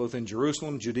witnesses, both in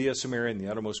Jerusalem, Judea, Samaria, and the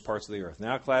uttermost parts of the earth.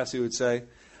 Now, class, he would say,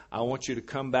 I want you to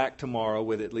come back tomorrow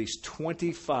with at least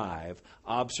 25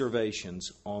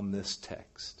 observations on this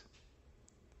text.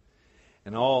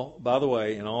 And by the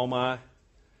way, in all my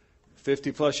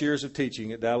 50-plus years of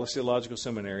teaching at Dallas Theological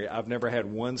Seminary, I've never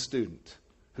had one student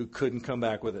who couldn't come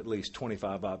back with at least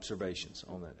 25 observations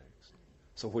on that text.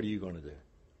 So what are you going to do?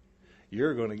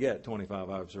 You're going to get 25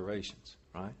 observations,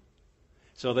 right?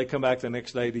 So they come back the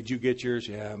next day. Did you get yours?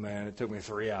 Yeah, man, it took me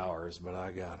 3 hours, but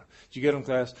I got them. Did you get them,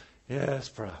 class? Yes,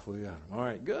 Prof, we got them. All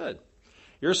right, good.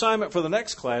 Your assignment for the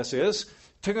next class is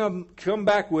to come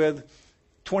back with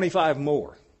 25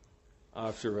 more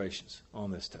observations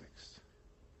on this text.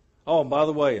 Oh, and by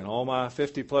the way, in all my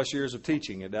 50-plus years of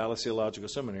teaching at Dallas Theological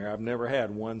Seminary, I've never had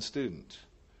one student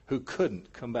who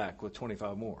couldn't come back with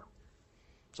 25 more.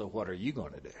 So what are you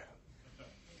going to do?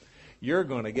 You're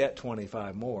going to get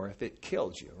 25 more if it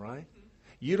kills you, right?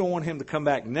 You don't want him to come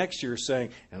back next year saying,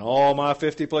 in all my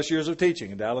 50-plus years of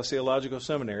teaching at Dallas Theological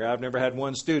Seminary, I've never had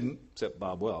one student, except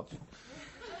Bob Welch,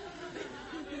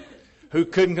 who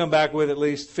couldn't come back with at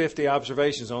least 50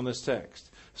 observations on this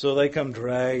text. So they come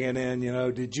dragging in,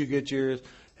 did you get yours?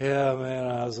 Yeah, man,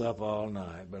 I was up all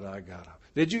night, but I got them.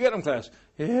 Did you get them, class?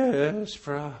 Yes,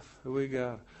 Prof, we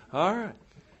got them. All right.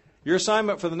 Your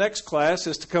assignment for the next class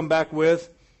is to come back with,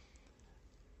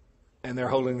 and they're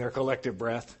holding their collective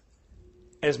breath,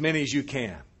 as many as you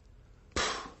can.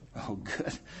 Oh,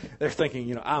 good. They're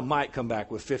thinking, I might come back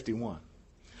with 51.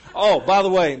 Oh, by the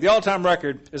way, the all-time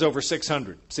record is over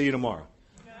 600. See you tomorrow.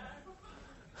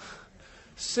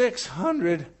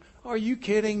 600? Are you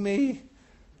kidding me?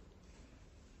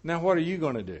 Now, what are you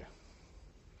going to do?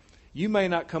 You may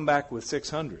not come back with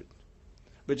 600,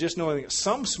 but just knowing that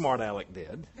some smart aleck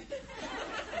did,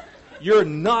 you're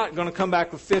not going to come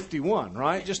back with 51,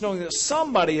 right? Just knowing that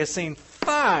somebody has seen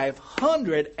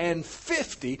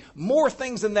 550 more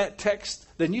things in that text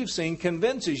than you've seen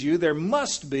convinces you there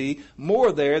must be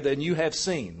more there than you have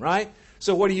seen, right?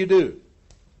 So what do?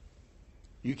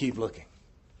 You keep looking.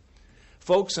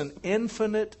 Folks, an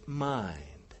infinite mind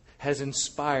has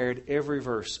inspired every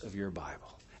verse of your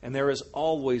Bible, and there is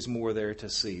always more there to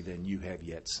see than you have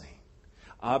yet seen.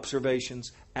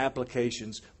 Observations,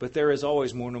 applications, but there is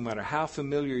always more no matter how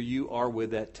familiar you are with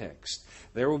that text.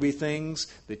 There will be things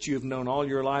that you have known all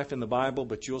your life in the Bible,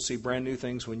 but you'll see brand new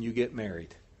things when you get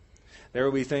married. There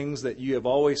will be things that you have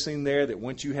always seen there that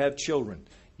once you have children,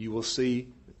 you will see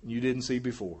you didn't see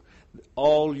before.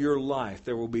 All your life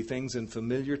there will be things in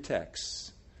familiar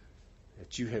texts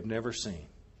that you have never seen,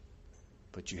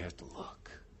 but you have to look.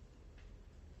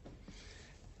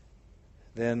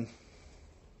 Then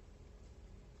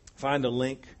find a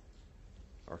link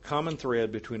or common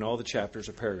thread between all the chapters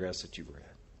or paragraphs that you've read.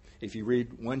 If you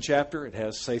read one chapter, it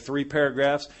has, say, 3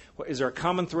 paragraphs. Is there a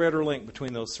common thread or link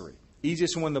between those 3?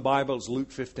 Easiest one in the Bible is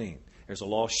Luke 15. There's a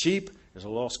lost sheep, there's a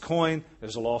lost coin,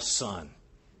 there's a lost son.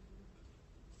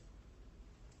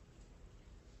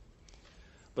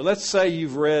 But let's say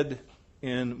you've read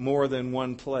in more than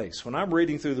one place. When I'm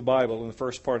reading through the Bible in the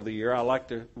first part of the year, I like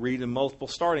to read in multiple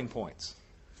starting points.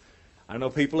 I know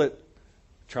people that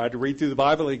tried to read through the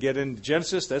Bible, they get into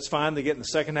Genesis, that's fine. They get in the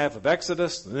second half of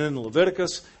Exodus, and then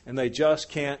Leviticus, and they just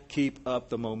can't keep up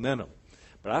the momentum.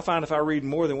 But I find if I read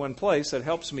more than one place, that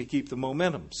helps me keep the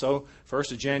momentum. So,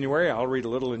 1st of January, I'll read a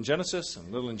little in Genesis, and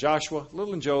a little in Joshua, a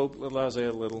little in Job, a little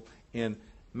Isaiah, a little in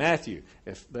Matthew.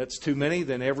 If that's too many,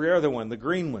 then every other one, the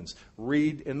green ones,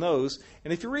 read in those.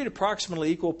 And if you read approximately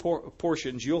equal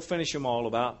portions, you'll finish them all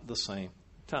about the same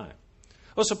time.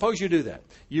 Well, suppose you do that.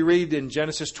 You read in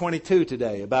Genesis 22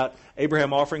 today about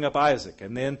Abraham offering up Isaac.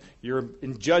 And then you're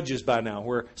in Judges by now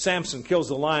where Samson kills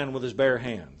the lion with his bare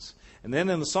hands. And then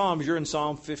in the Psalms, you're in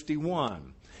Psalm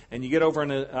 51. And you get over in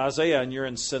Isaiah and you're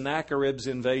in Sennacherib's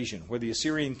invasion where the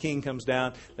Assyrian king comes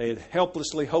down. They had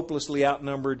hopelessly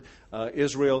outnumbered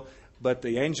Israel. But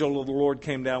the angel of the Lord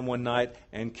came down one night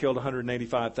and killed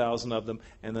 185,000 of them.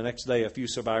 And the next day, a few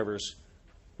survivors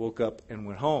woke up and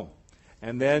went home.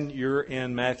 And then you're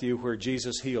in Matthew where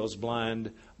Jesus heals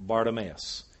blind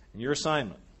Bartimaeus. And your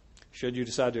assignment, should you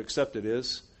decide to accept it,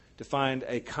 is to find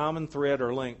a common thread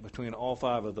or link between all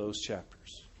 5 of those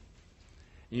chapters.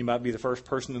 You might be the first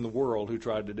person in the world who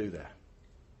tried to do that.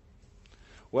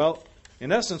 Well,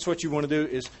 in essence, what you want to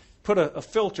do is put a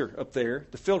filter up there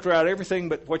to filter out everything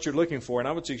but what you're looking for. And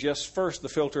I would suggest first the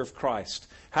filter of Christ.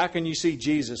 How can you see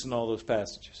Jesus in all those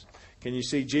passages? Can you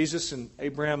see Jesus and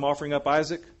Abraham offering up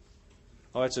Isaac?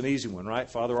 Oh, that's an easy one, right?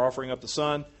 Father offering up the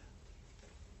son,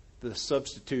 the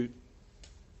substitute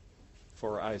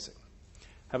for Isaac.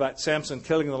 How about Samson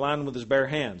killing the lion with his bare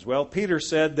hands? Well, Peter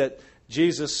said that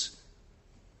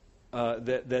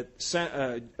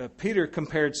Peter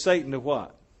compared Satan to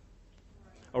what?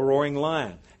 A roaring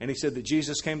lion. And he said that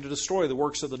Jesus came to destroy the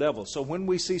works of the devil. So when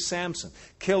we see Samson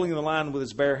killing the lion with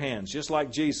his bare hands, just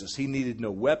like Jesus, he needed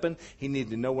no weapon. He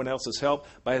needed no one else's help.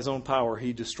 By his own power,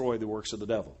 he destroyed the works of the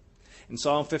devil. In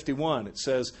Psalm 51, it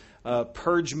says,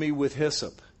 purge me with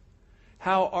hyssop.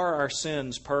 How are our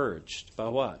sins purged? By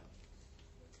what?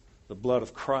 The blood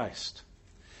of Christ.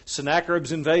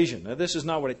 Sennacherib's invasion. Now, this is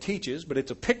not what it teaches, but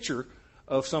it's a picture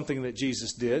of something that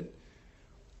Jesus did.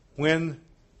 When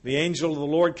the angel of the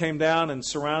Lord came down and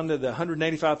surrounded the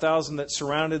 185,000 that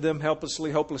surrounded them,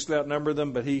 hopelessly outnumbered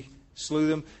them, but he slew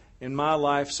them. In my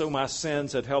life, so my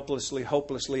sins had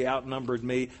hopelessly outnumbered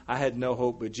me. I had no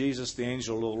hope, but Jesus, the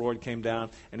angel of the Lord, came down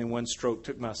and in one stroke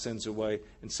took my sins away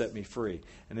and set me free.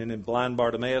 And then in blind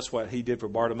Bartimaeus, what he did for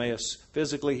Bartimaeus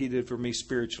physically, he did for me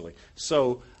spiritually.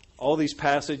 So all these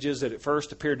passages that at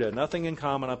first appeared to have nothing in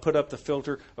common, I put up the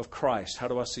filter of Christ. How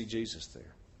do I see Jesus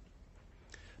there?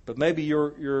 But maybe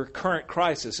your current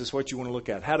crisis is what you want to look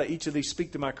at. How do each of these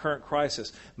speak to my current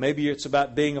crisis? Maybe it's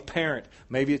about being a parent.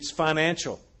 Maybe it's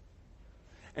financial.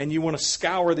 And you want to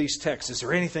scour these texts. Is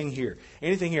there anything here?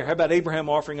 Anything here? How about Abraham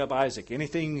offering up Isaac?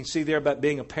 Anything you can see there about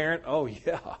being a parent? Oh,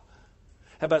 yeah. How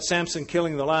about Samson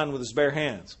killing the lion with his bare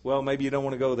hands? Well, maybe you don't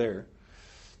want to go there.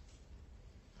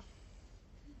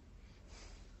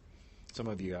 Some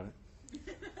of you got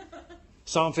it.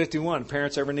 Psalm 51.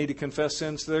 Parents ever need to confess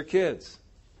sins to their kids?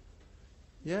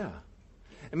 Yeah.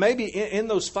 And maybe in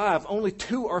those 5, only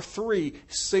 2 or 3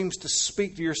 seems to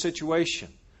speak to your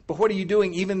situation. But what are you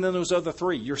doing even in those other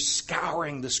 3? You're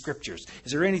scouring the Scriptures.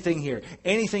 Is there anything here?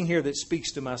 Anything here that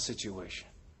speaks to my situation?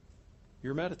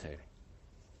 You're meditating.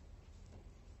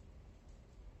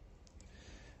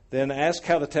 Then ask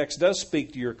how the text does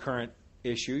speak to your current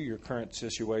issue, your current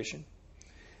situation.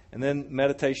 And then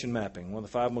meditation mapping. One of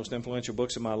the 5 most influential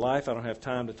books of my life. I don't have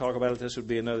time to talk about it. This would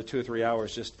be another 2 or 3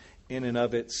 hours just in and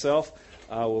of itself.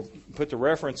 I will put the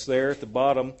reference there at the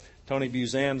bottom, Tony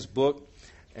Buzan's book.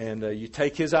 And you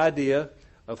take his idea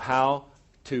of how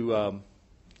to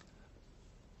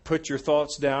put your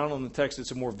thoughts down on the text.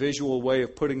 It's a more visual way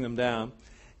of putting them down.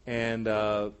 And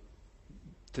to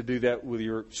do that with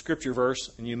your scripture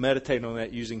verse, and you meditate on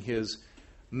that using his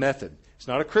method. It's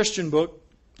not a Christian book,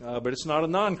 but it's not a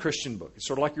non-Christian book. It's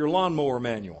sort of like your lawnmower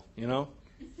manual, you know.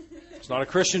 It's not a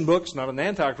Christian book. It's not an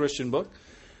anti-Christian book.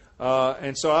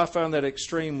 And so I found that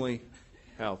extremely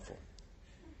helpful.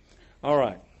 All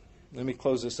right. Let me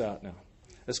close this out now.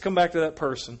 Let's come back to that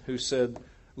person who said,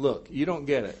 look, you don't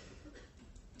get it.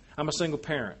 I'm a single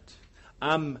parent.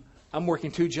 I'm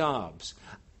working 2 jobs.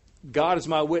 God is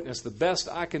my witness. The best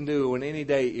I can do in any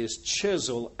day is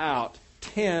chisel out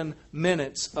 10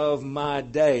 minutes of my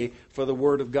day for the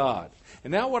Word of God.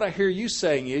 And now what I hear you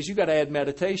saying is you've got to add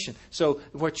meditation. So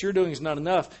what you're doing is not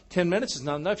enough. 10 minutes is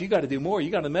not enough. You've got to do more.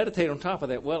 You've got to meditate on top of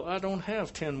that. Well, I don't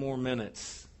have 10 more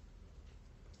minutes.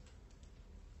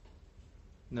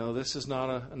 No, this is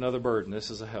not another burden. This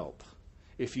is a help.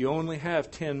 If you only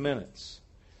have 10 minutes,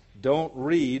 don't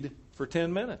read for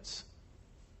 10 minutes.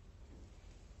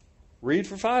 Read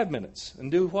for 5 minutes.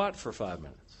 And do what for 5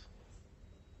 minutes?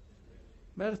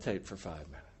 Meditate for 5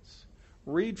 minutes.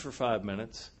 Read for 5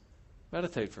 minutes.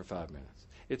 Meditate for 5 minutes.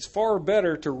 It's far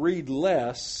better to read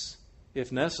less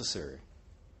if necessary.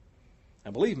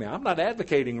 Now, believe me, I'm not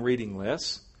advocating reading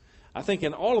less. I think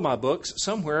in all of my books,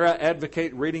 somewhere I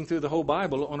advocate reading through the whole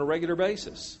Bible on a regular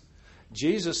basis.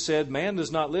 Jesus said, man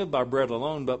does not live by bread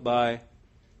alone, but by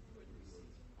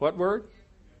what word?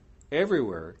 Every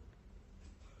word.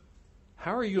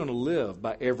 How are you going to live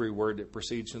by every word that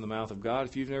proceeds from the mouth of God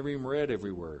if you've never even read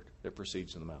every word that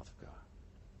proceeds from the mouth of God?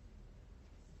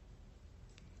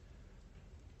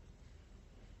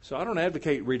 So I don't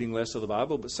advocate reading less of the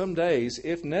Bible, but some days,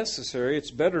 if necessary, it's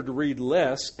better to read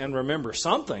less and remember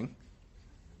something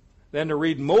than to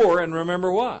read more and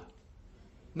remember what?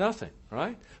 Nothing,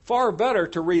 right? Far better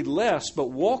to read less,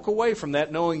 but walk away from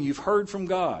that knowing you've heard from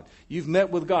God. You've met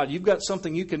with God. You've got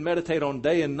something you can meditate on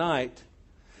day and night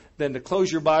than to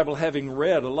close your Bible having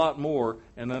read a lot more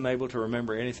and unable to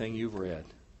remember anything you've read.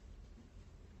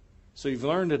 So you've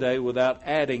learned today, without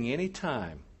adding any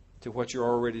time to what you're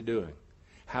already doing,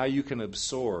 how you can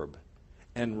absorb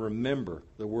and remember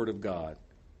the Word of God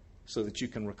so that you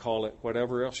can recall it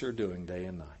whatever else you're doing day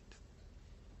and night.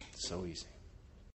 It's so easy.